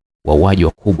nje, wauaji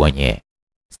wakubwa nye,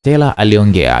 Stella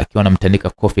aliongea akiwa anamtandika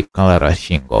kofi Clara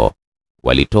shingo.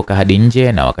 Walitoka hadi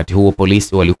nje, na wakati huo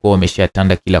polisi walikuwa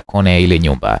wameshatanda kila kona ya ile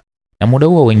nyumba, na muda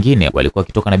huo wengine walikuwa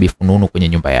kitoka na bifununu kwenye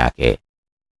nyumba yake.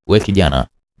 We kijana,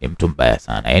 ni mtu mbaya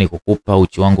sana, yani kukupa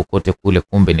uchi wangu kote kule,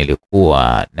 kumbe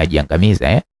nilikuwa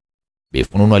najiangamiza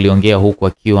Bifununu aliongea huku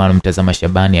akiwa anamtazama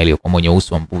Shabani aliyekuwa mwenye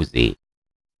uso wa mbuzi.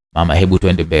 Mama, hebu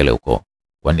twende mbele huko,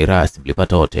 kwani rasi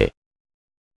mlipata wote.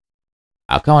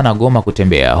 Akawa na goma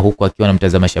kutembea huku akiwa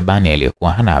anamtazama Shabani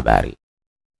aliyekuwa hana habari.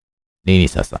 Nini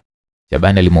sasa?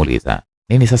 Shabani alimuuliza.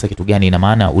 Nini sasa kitu gani? Ina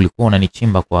maana ulikuwa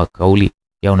unanichimba kwa kauli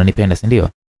ya unanipenda, si ndio?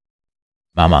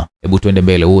 Mama, hebu twende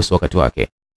mbele, huu si wakati wake.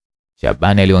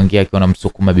 Shabani aliongea akiwa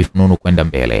anamsukuma Bifununu kwenda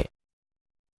mbele.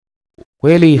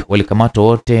 Kweli walikamatwa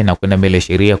wote na kwenda mbele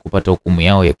sheria kupata hukumu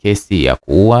yao ya kesi ya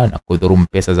kuua na kudhulumu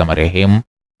pesa za marehemu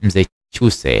Mzee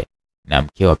Chuse na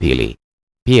mke wa pili.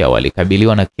 Pia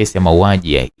walikabiliwa na kesi ya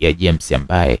mauaji ya James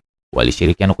ambaye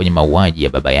walishirikiana kwenye mauaji ya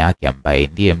baba yake ambaye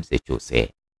ndiye Mzee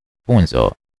Chuse.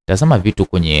 Funzo, tazama vitu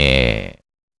kwenye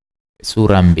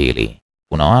sura mbili.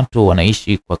 Kuna watu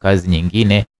wanaishi kwa kazi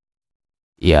nyingine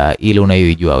ya ile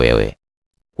unayoijua wewe.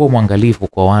 Kuwa mwangalifu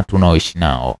kwa watu unaoishi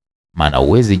nao, maana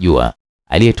huwezi jua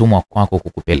aliyetumwa kwako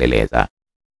kukupeleleza.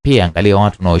 Pia angalia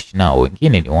watu unaoishi nao,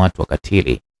 wengine ni watu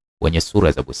wakatili wenye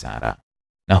sura za busara.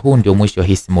 Na huu ndio mwisho wa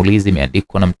hii simulizi,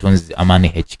 imeandikwa na mtunzi Amani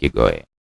H. Kigoe.